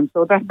experience.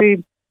 So that'll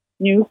be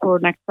new for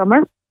next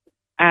summer.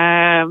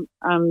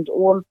 And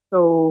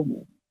also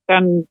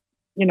then,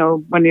 you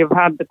know, when you've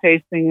had the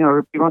tasting, or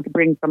if you want to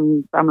bring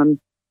some salmon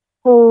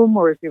home,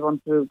 or if you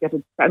want to get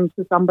it sent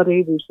to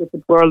somebody, we ship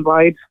it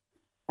worldwide.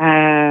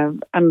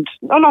 And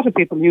a lot of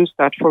people use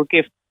that for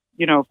gifts.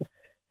 You know,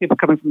 people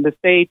coming from the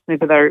States,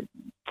 maybe their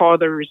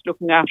father is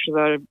looking after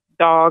their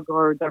dog,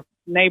 or their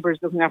neighbours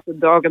looking after the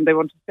dog, and they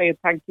want to say a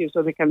thank you,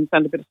 so they can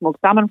send a bit of smoked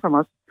salmon from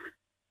us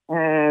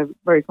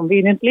very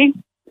conveniently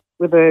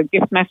with a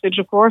gift message,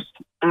 of course.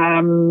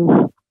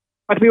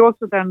 But we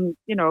also then,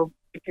 you know,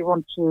 if you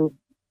want to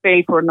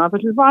stay for another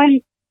little while,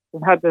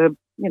 we've had the,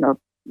 you know,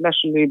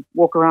 leisurely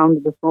walk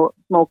around the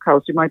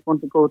smokehouse. You might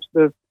want to go to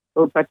the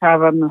roadside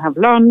tavern and have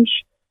lunch,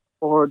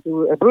 or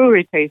do a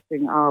brewery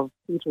tasting of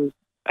Peter's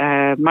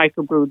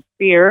microbrewed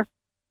beer,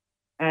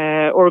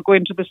 or go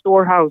into the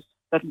storehouse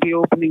that'll be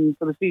opening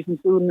for the season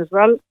soon as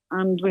well.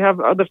 And we have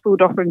other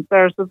food offerings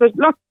there. So there's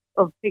lots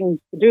of things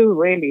to do,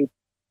 really.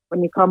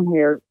 When you come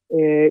here,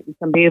 it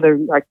can be either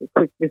like a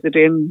quick visit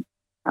in,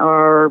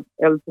 or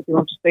else if you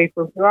want to stay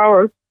for a few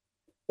hours,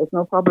 there's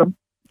no problem.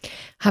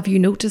 Have you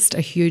noticed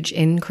a huge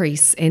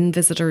increase in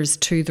visitors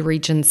to the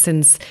region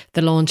since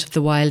the launch of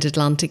the Wild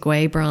Atlantic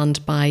Way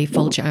brand by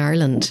Fáilte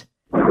Ireland?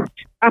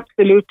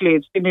 Absolutely.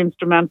 It's been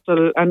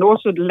instrumental, and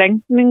also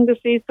lengthening the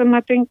season,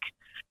 I think.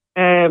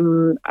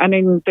 And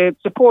in the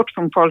support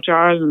from Fáilte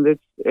Ireland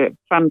is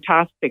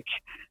fantastic.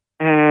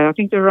 I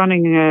think they're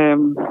running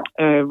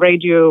a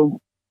radio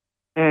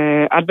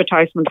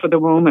advertisement for the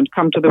moment.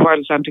 Come to the Wild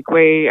Atlantic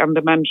Way, and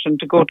they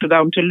mentioned to go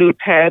down to Loop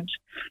Head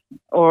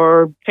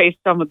or taste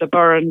some of the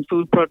Burren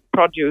food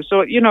produce.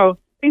 So, you know,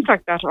 things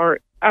like that are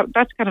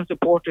that kind of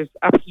support is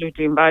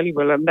absolutely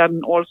invaluable. And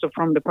then also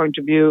from the point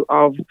of view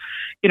of,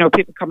 you know,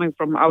 people coming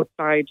from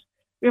outside.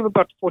 We have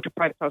about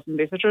 45,000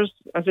 visitors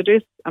as it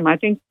is, and I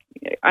think,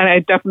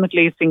 and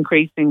definitely it's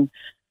increasing.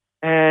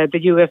 The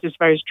US is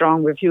very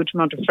strong. We have a huge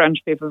amount of French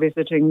people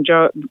visiting,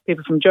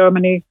 people from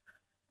Germany,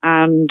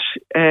 and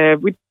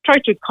we try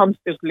to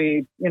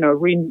constantly, you know,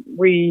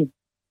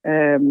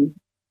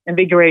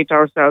 invigorate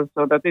ourselves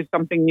so that there's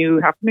something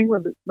new happening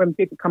when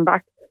people come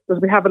back.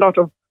 Because we have a lot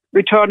of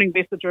returning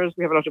visitors,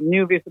 we have a lot of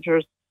new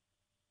visitors,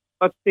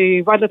 but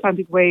the Wild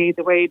Atlantic Way,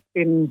 the way it's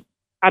been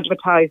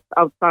advertised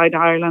outside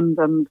Ireland,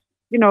 and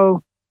you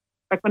know,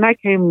 like when I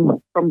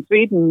came from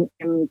Sweden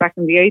back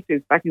in the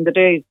 80s, back in the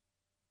days,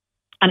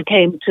 and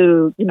came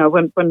to, you know,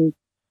 when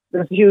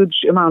there's a huge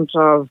amount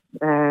of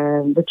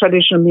the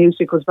traditional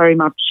music was very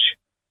much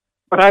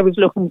what I was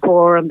looking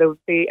for, and there was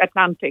the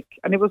Atlantic,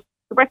 and it was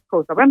the West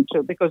Coast I went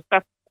to, because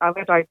that's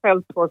what I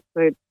felt was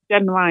the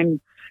genuine,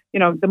 you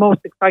know, the most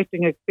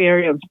exciting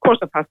experience. Of course,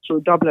 I passed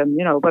through Dublin,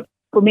 you know, but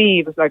for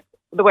me, it was like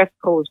the West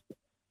Coast,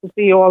 to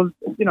see all,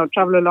 you know,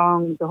 travel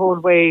along the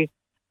whole way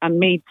and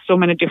meet so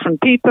many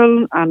different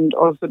people and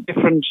also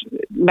different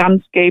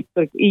landscapes.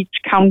 Like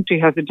each county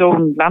has its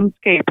own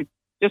landscape. It's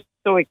just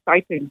so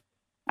exciting.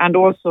 And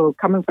also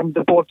coming from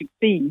the Baltic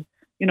Sea,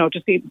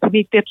 to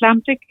meet the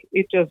Atlantic,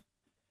 it just,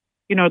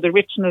 the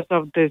richness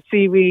of the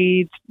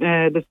seaweed,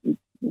 the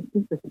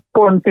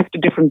 450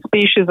 different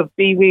species of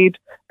seaweed,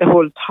 the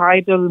whole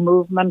tidal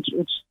movement,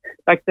 which,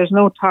 like, there's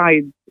no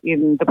tides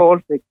in the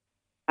Baltic.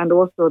 And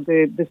also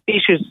the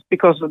species,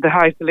 because of the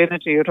high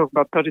salinity, you're talking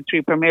about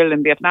 33 per mil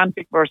in the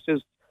Atlantic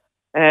versus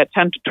 10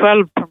 to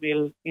 12 per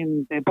mil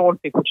in the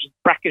Baltic, which is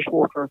brackish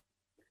water.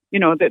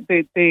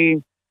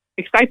 The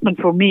excitement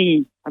for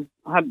me,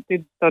 I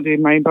did study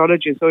marine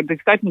biology, so the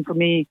excitement for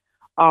me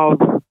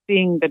of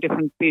seeing the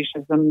different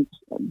species and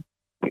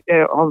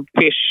of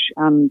fish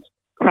and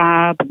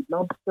crab and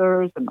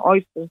lobsters and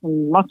oysters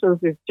and mussels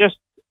is just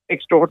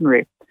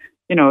extraordinary.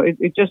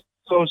 It's just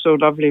so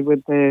lovely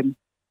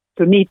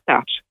to meet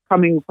that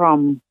coming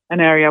from an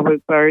area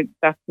where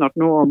that's not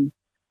norm,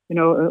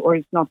 or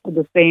it's not to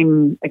the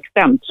same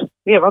extent.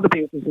 We have other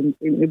beauties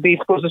in the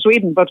east coast of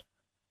Sweden, but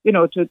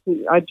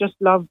I just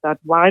love that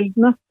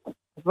wildness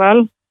as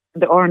well.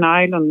 The Aran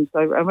Islands,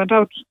 I went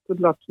out good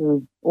luck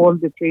to all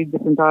the 3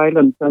 different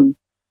islands and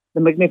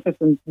the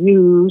magnificent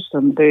views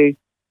and the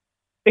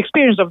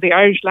experience of the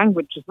Irish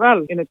language as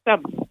well in itself,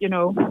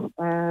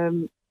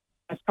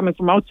 as coming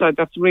from outside,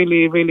 that's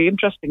really, really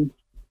interesting.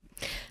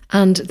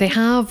 And they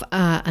have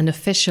an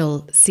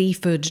official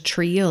seafood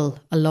trail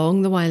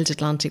along the Wild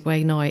Atlantic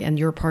Way now, and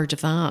you're part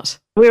of that.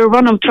 We're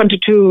one of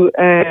 22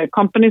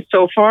 companies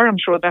so far. I'm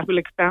sure that will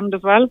expand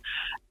as well,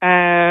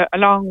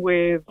 along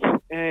with,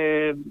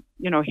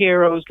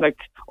 heroes like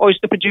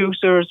oyster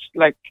producers,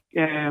 like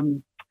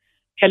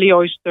Kelly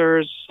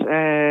Oysters,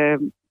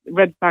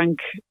 Red Bank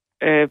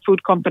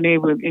Food Company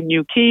in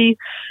New Quay,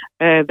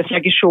 the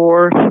Fleggy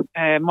Shore,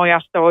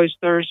 Moyasta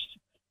Oysters,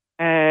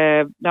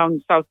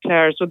 down South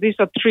Clare. So these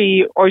are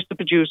 3 oyster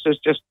producers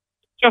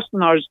just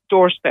on our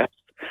doorsteps.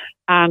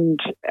 And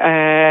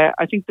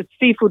I think the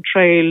Seafood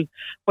Trail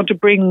want to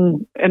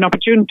bring an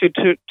opportunity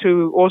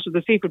to also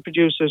the seafood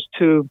producers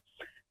to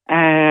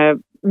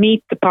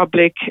meet the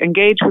public,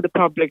 engage with the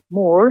public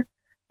more,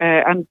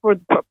 and for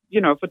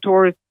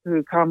tourists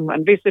to come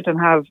and visit and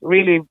have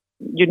really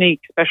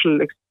unique, special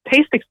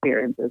taste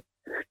experiences.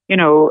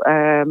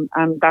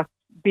 And that's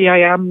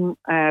BIM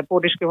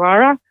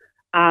Bordishkawara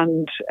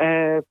and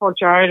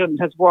Fáilte Ireland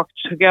has worked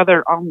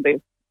together on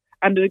this.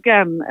 And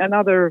again,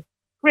 another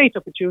great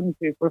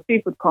opportunity for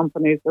seafood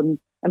companies and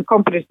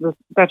companies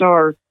that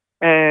are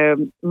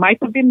might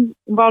have been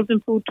involved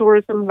in food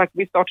tourism. Like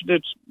we started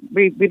it,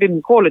 we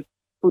didn't call it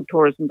food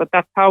tourism, but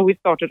that's how we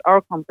started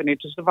our company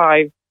to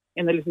survive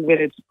in a little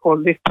village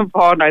called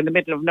Listonfauna in the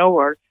middle of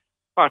nowhere,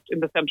 but in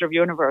the centre of the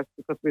universe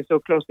because we're so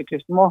close to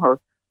Cliftonmoher.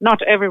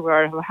 Not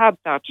everywhere have had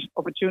that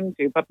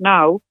opportunity, but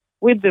now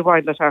with the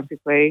Wild Atlantic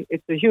Way,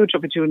 it's a huge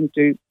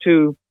opportunity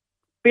to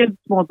build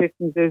small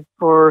businesses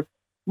for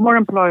more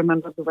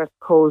employment on the West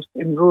Coast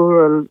in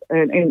rural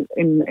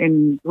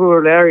in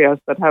rural areas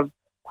that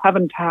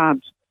haven't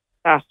had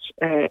that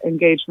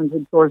engagement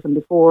with tourism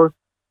before.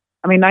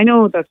 I mean, I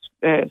know that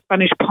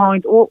Spanish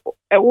Point, all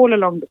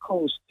along the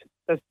coast,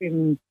 there's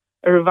been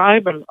a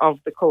revival of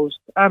the coast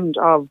and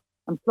of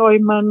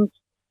employment,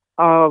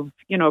 of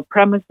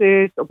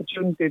premises,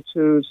 opportunity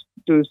to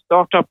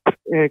start up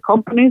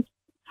companies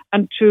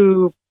and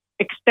to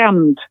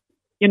extend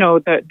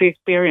the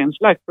experience,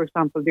 like, for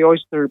example, the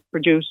oyster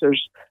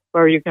producers,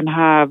 where you can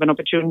have an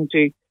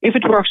opportunity, if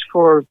it works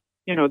for,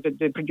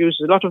 the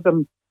producers, a lot of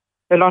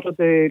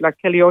the, like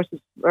Kelly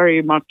Oysters,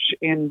 very much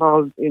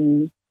involved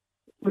in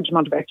huge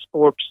amount of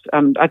exports,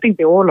 and I think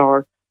they all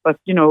are, but,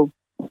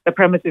 the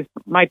premises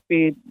might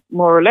be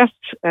more or less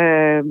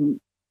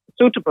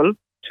suitable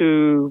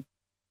to,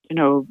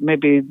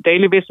 maybe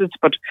daily visits,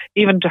 but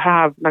even to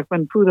have, like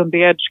when Food on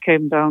the Edge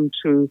came down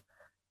to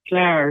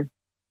Clare,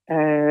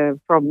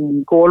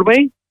 from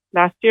Galway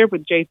last year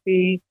with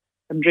JC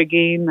and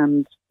Regine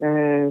and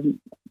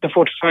the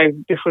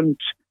 45 different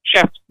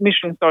chefs,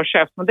 Michelin star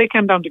chefs. When they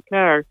came down to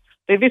Clare,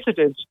 they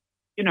visited,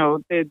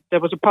 there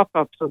was a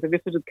pop-up, so they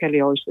visited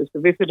Kelly Oysters, they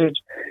visited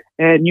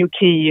New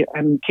Quay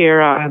and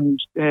Kira and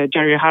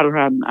Jerry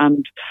Halloran,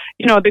 and,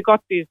 they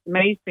got these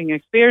amazing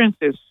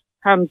experiences,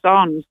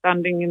 hands-on,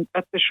 standing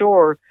at the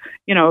shore,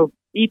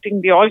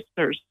 eating the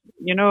oysters.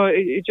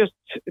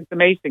 It's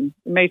amazing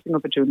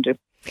opportunity.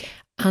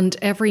 And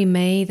every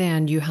May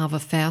then you have a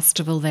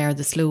festival there,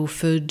 the Slow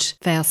Food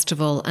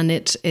Festival, and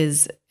it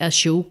is a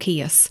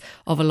showcase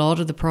of a lot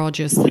of the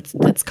produce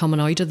that's coming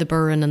out of the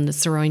Burren and the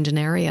surrounding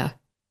area.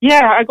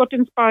 Yeah, I got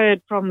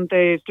inspired from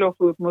the slow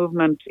food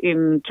movement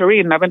in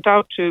Turin. I went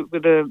out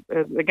with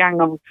a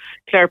gang of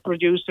Clare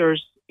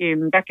producers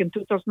back in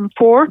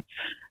 2004.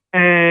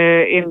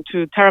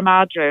 Into Terra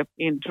Madre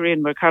in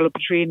Turin, where Carlo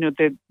Petrino,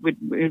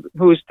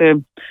 who's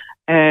the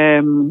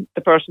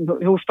person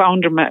who's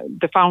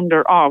the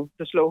founder of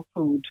the slow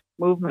food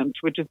movement,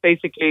 which is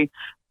basically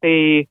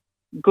the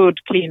good,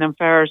 clean and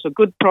fair. So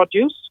good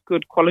produce,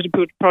 good quality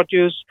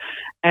produce,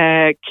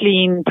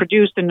 clean,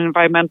 produced in an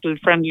environmental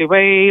friendly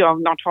way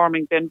of not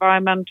harming the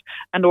environment,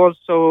 and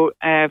also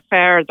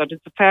fair, that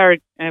it's a fair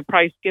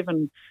price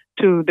given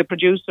to the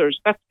producers.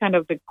 That's kind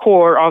of the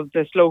core of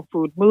the slow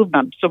food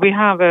movement. So we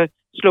have a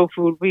slow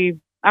food.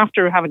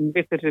 After having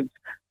visited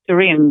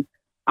Turin,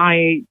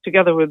 I,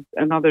 together with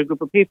another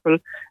group of people,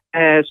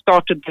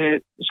 started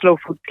the Slow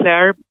Food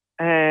Clare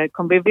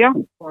Convivia,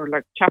 or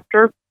like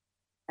chapter,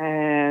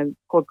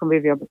 called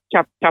Convivia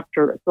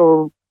chapter.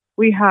 So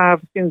we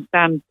have since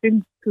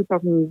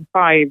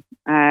 2005,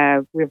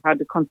 we've had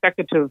a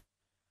consecutive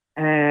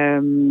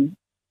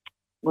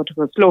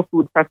slow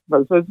food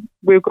festival. So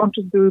we're going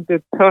to do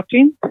the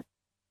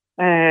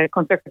 13th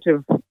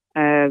consecutive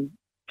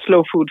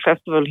slow food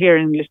festival here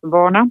in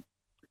Lisbona,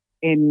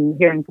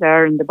 here in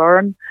Clare in the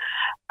Burren.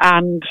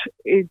 And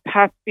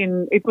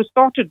it was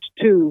started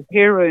to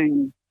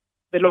hearing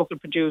the local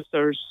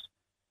producers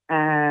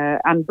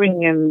and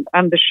bring in,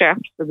 and the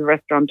chefs, the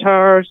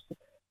restaurateurs,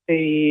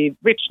 the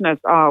richness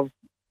of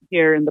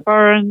here in the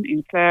Burren,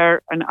 in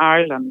Clare and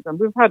Ireland. And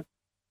we've had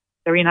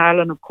Irene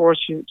Ireland, of course.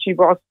 She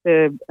was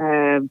the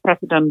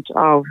president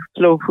of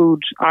Slow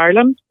Food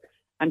Ireland,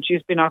 and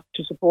she's been asked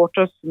to support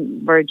us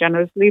very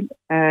generously.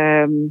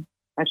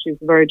 As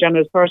she's a very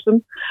generous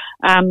person.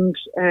 And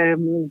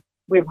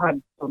we've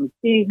had Tommy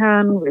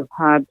Keehan, we've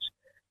had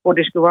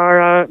Bodish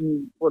Guara,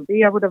 and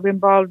Wodia would have been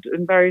involved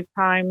in various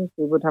times.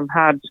 We would have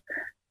had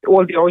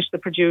all the oyster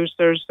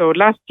producers. So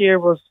last year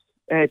was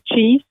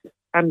cheese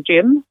and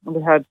gin. And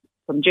we had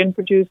some gin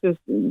producers,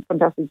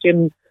 fantastic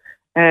gin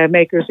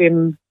makers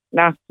in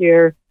last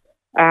year.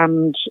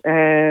 And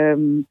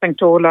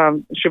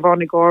Sanctola,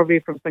 Shivani Gorvey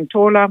from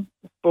Sanctola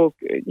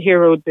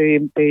heroed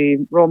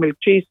the raw milk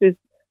cheeses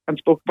and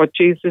spoke about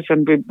cheeses.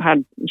 And we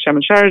had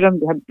Shaman Sheridan.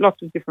 We had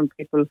lots of different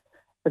people,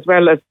 as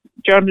well as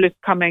journalists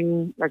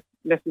coming, like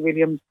Leslie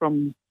Williams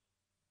from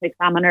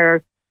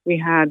Examiner. We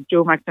had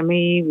Joe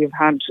McNamee. We've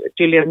had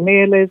Gillian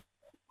Mealis,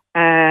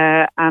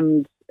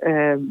 and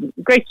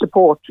great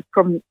support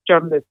from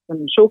journalists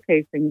and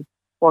showcasing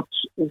what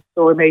is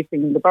so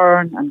amazing in the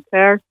Burren and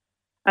Clare.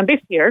 And this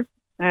year's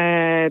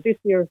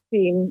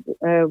theme,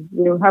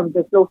 we'll have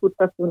the Slow Food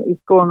Festival is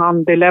going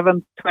on the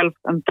 11th, 12th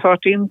and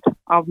 13th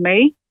of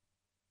May.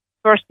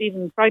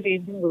 Friday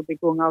evening, we'll be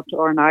going out to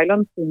Oran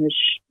Island in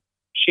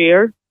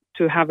Sheer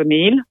to have a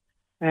meal.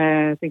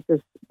 I think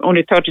there's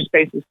only 30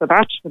 spaces for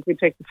that, but we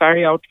take the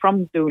ferry out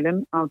from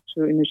Doolin out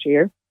to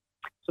Inisheer.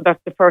 So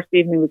that's the first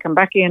evening we come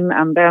back in,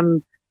 and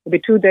then there'll be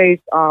 2 days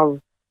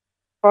of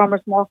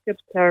farmers market,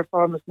 Clare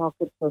farmers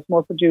market for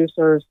small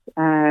producers,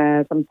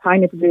 some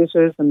tiny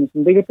producers and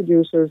some bigger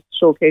producers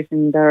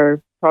showcasing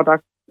their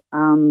products,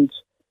 and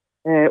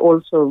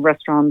also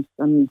restaurants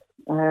and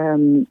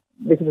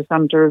visitor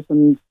centres,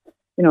 and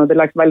the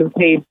like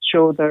Valentine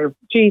show their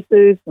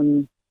cheeses,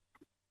 and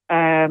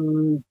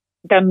then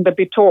there'll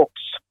be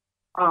talks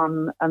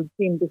on, and the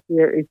theme this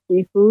year is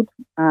seafood,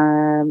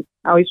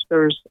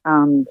 oysters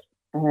and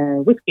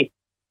whiskey.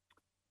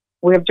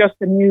 We have just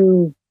a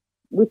new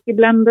whiskey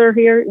blender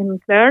here in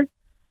Clare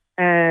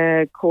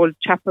called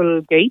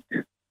Chapel Gate.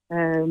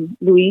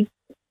 Louise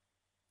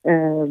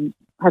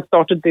has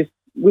started this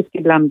whiskey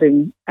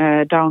blending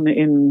down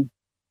in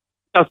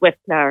southwest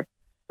Clare.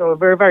 So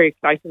we're very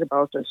excited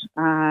about it.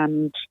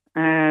 And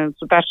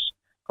so that's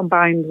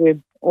combined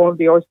with all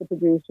the oyster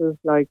producers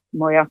like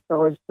Moyata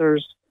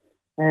Oysters,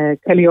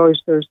 Kelly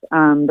Oysters,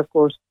 and of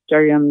course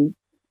Jerry and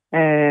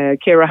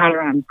Ciara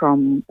Halloran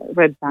from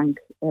Red Bank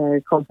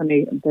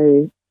Company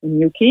in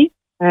Newquay.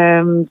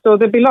 So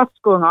there'll be lots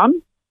going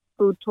on,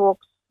 food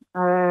talks,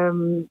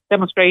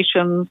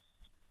 demonstrations.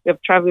 We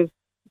have Travis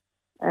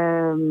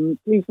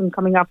Gleason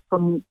coming up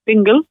from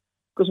Dingle,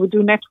 because we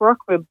do network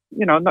with,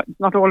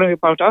 not only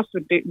about us,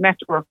 we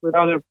network with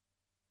other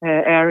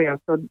areas.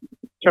 So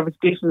Travis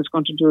Gleason is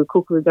going to do a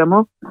cookery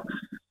demo.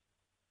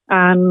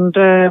 And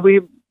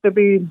there'll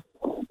be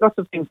lots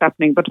of things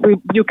happening. But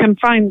you can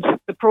find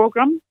the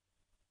programme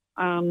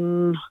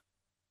on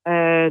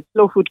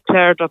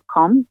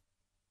slowfoodclare.com.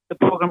 The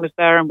programme is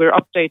there, and we're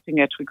updating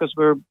it because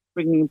we're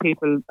bringing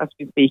people as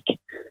we speak.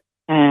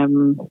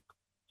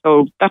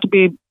 So that'll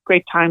be a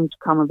great time to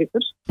come and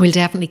visit. We'll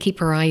definitely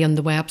keep our eye on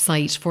the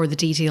website for the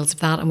details of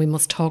that, and we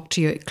must talk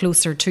to you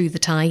closer to the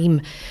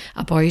time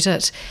about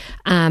it.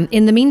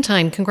 In the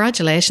meantime,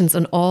 congratulations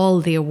on all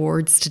the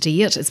awards to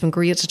date. It's been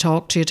great to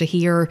talk to you, to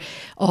hear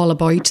all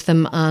about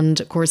them. And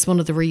of course, one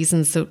of the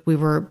reasons that we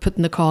were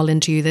putting the call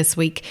into you this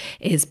week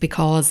is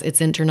because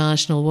it's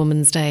International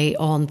Women's Day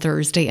on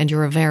Thursday, and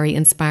you're a very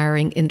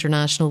inspiring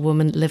international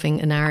woman living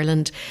in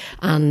Ireland.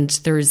 And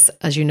there's,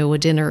 as you know, a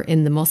dinner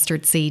in the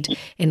Mustard Seed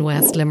in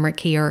West Limerick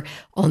here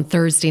on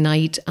Thursday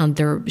night, and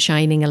they're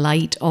shining a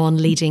light on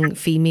leading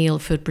female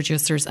food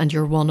producers, and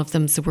you're one of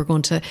them. So we're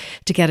going to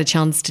get a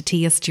chance to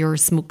taste your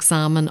smoked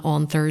salmon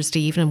on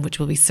Thursday evening, which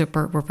will be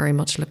super. We're very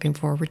much looking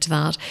forward to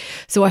that.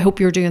 So I hope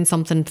you're doing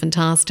something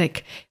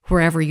fantastic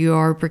wherever you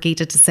are,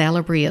 Brigitte, to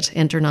celebrate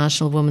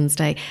International Women's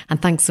Day.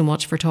 And thanks so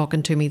much for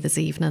talking to me this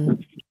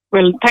evening.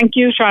 Well, thank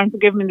you, Sharon, for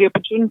giving me the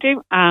opportunity,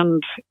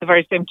 and the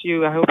very same to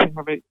you. I hope you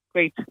have a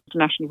great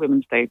International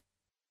Women's Day.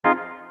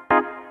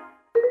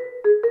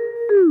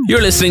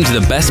 You're listening to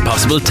The Best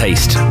Possible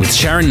Taste with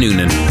Sharon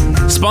Noonan,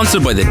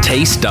 sponsored by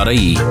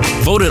thetaste.ie,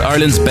 voted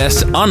Ireland's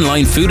best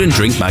online food and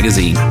drink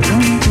magazine.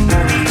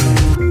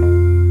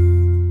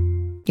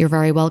 You're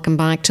very welcome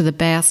back to The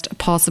Best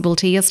Possible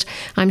Taste.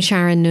 I'm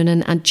Sharon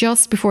Noonan, and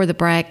just before the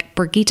break,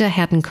 Birgitta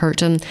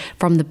Hedden-Curtin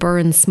from the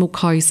Burren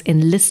Smokehouse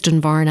in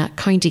Lisdoonvarna,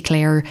 County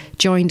Clare,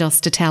 joined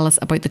us to tell us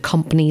about the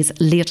company's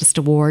latest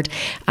award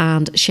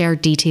and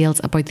shared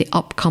details about the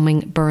upcoming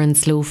Burren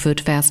Slow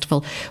Food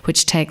Festival,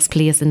 which takes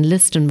place in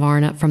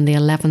Lisdoonvarna from the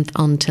 11th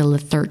until the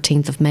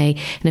 13th of May.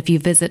 And if you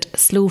visit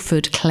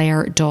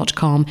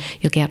slowfoodclare.com,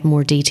 you'll get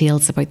more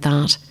details about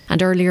that.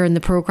 And earlier in the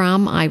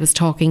programme, I was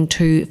talking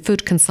to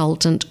food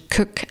consultant,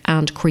 cook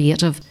and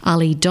creative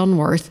Ali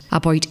Dunworth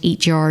about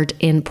Eat Yard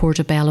in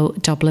Portobello,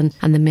 Dublin,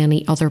 and the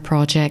many other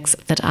projects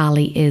that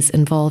Ali is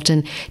involved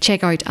in.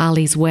 Check out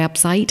Ali's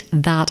website,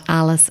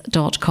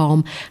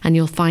 thatalice.com, and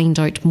you'll find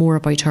out more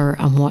about her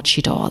and what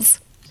she does.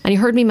 And you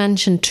heard me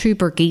mention to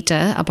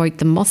Birgitta about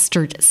the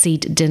mustard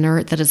seed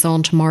dinner that is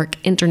on to mark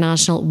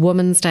International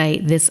Women's Day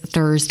this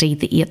Thursday,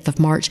 the 8th of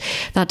March.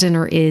 That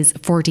dinner is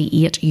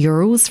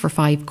 €48 for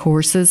 5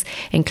 courses,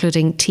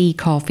 including tea,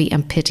 coffee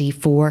and petit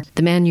four.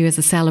 The menu is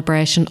a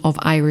celebration of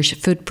Irish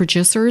food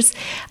producers,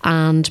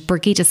 and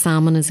Birgitta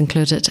salmon is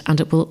included, and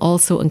it will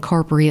also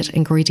incorporate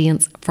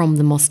ingredients from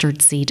the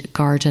mustard seed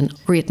garden.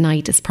 Great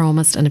night is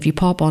promised, and if you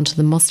pop onto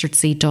the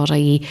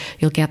mustardseed.ie,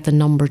 you'll get the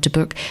number to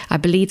book. I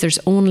believe there's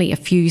only a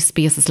few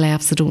spaces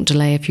left, so don't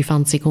delay if you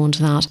fancy going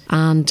to that.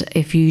 And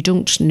if you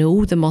don't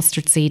know the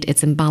Mustard Seed,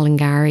 it's in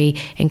Ballingarry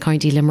in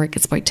County Limerick.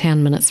 It's about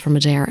 10 minutes from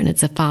Adare, and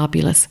it's a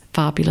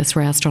fabulous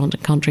restaurant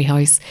and country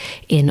house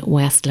in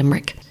West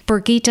Limerick.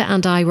 Birgitta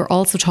and I were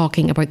also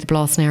talking about the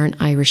Blasnairn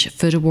Irish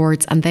Food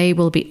Awards, and they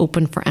will be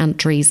open for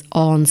entries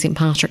on St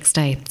Patrick's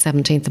Day,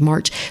 17th of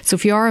March. So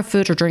if you are a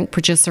food or drink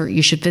producer,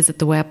 you should visit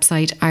the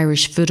website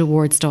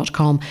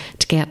irishfoodawards.com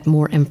to get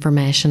more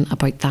information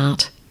about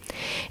that.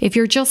 If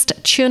you're just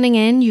tuning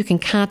in, you can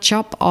catch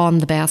up on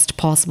The Best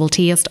Possible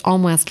Taste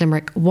on West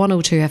Limerick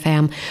 102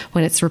 FM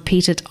when it's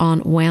repeated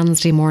on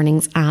Wednesday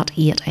mornings at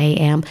 8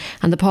 a.m.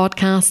 And the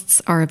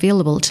podcasts are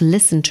available to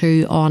listen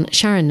to on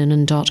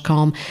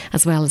sharonnoonan.com,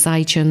 as well as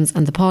iTunes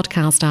and the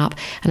podcast app.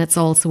 And it's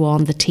also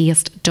on the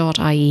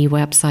taste.ie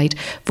website,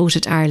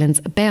 voted Ireland's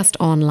best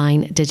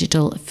online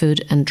digital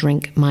food and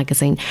drink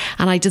magazine.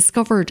 And I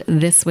discovered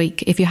this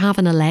week, if you have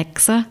an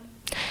Alexa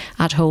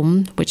at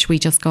home, which we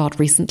just got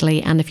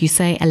recently, and if you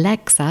say,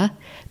 Alexa,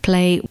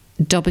 play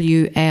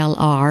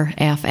WLR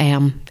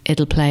FM,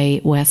 it'll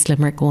play West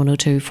Limerick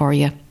 102 for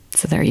you.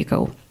 So there you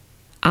go.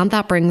 And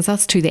that brings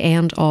us to the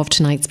end of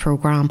tonight's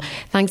programme.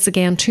 Thanks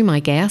again to my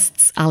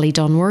guests, Ali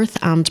Dunworth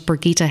and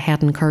Birgitta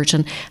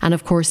Hedden-Curtin, and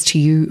of course to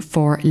you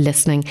for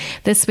listening.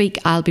 This week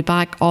I'll be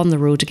back on the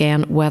road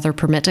again, weather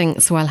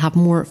permitting, so I'll have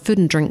more food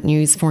and drink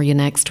news for you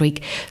next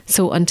week.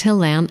 So until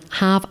then,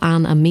 have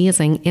an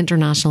amazing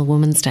International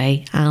Women's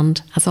Day,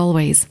 and as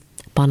always,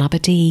 bon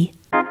appétit.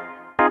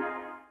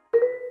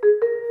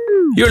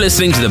 You're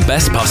listening to The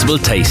Best Possible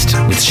Taste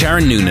with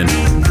Sharon Noonan,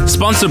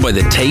 sponsored by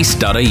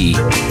thetaste.ie,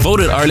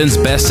 voted Ireland's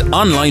best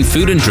online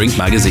food and drink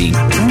magazine.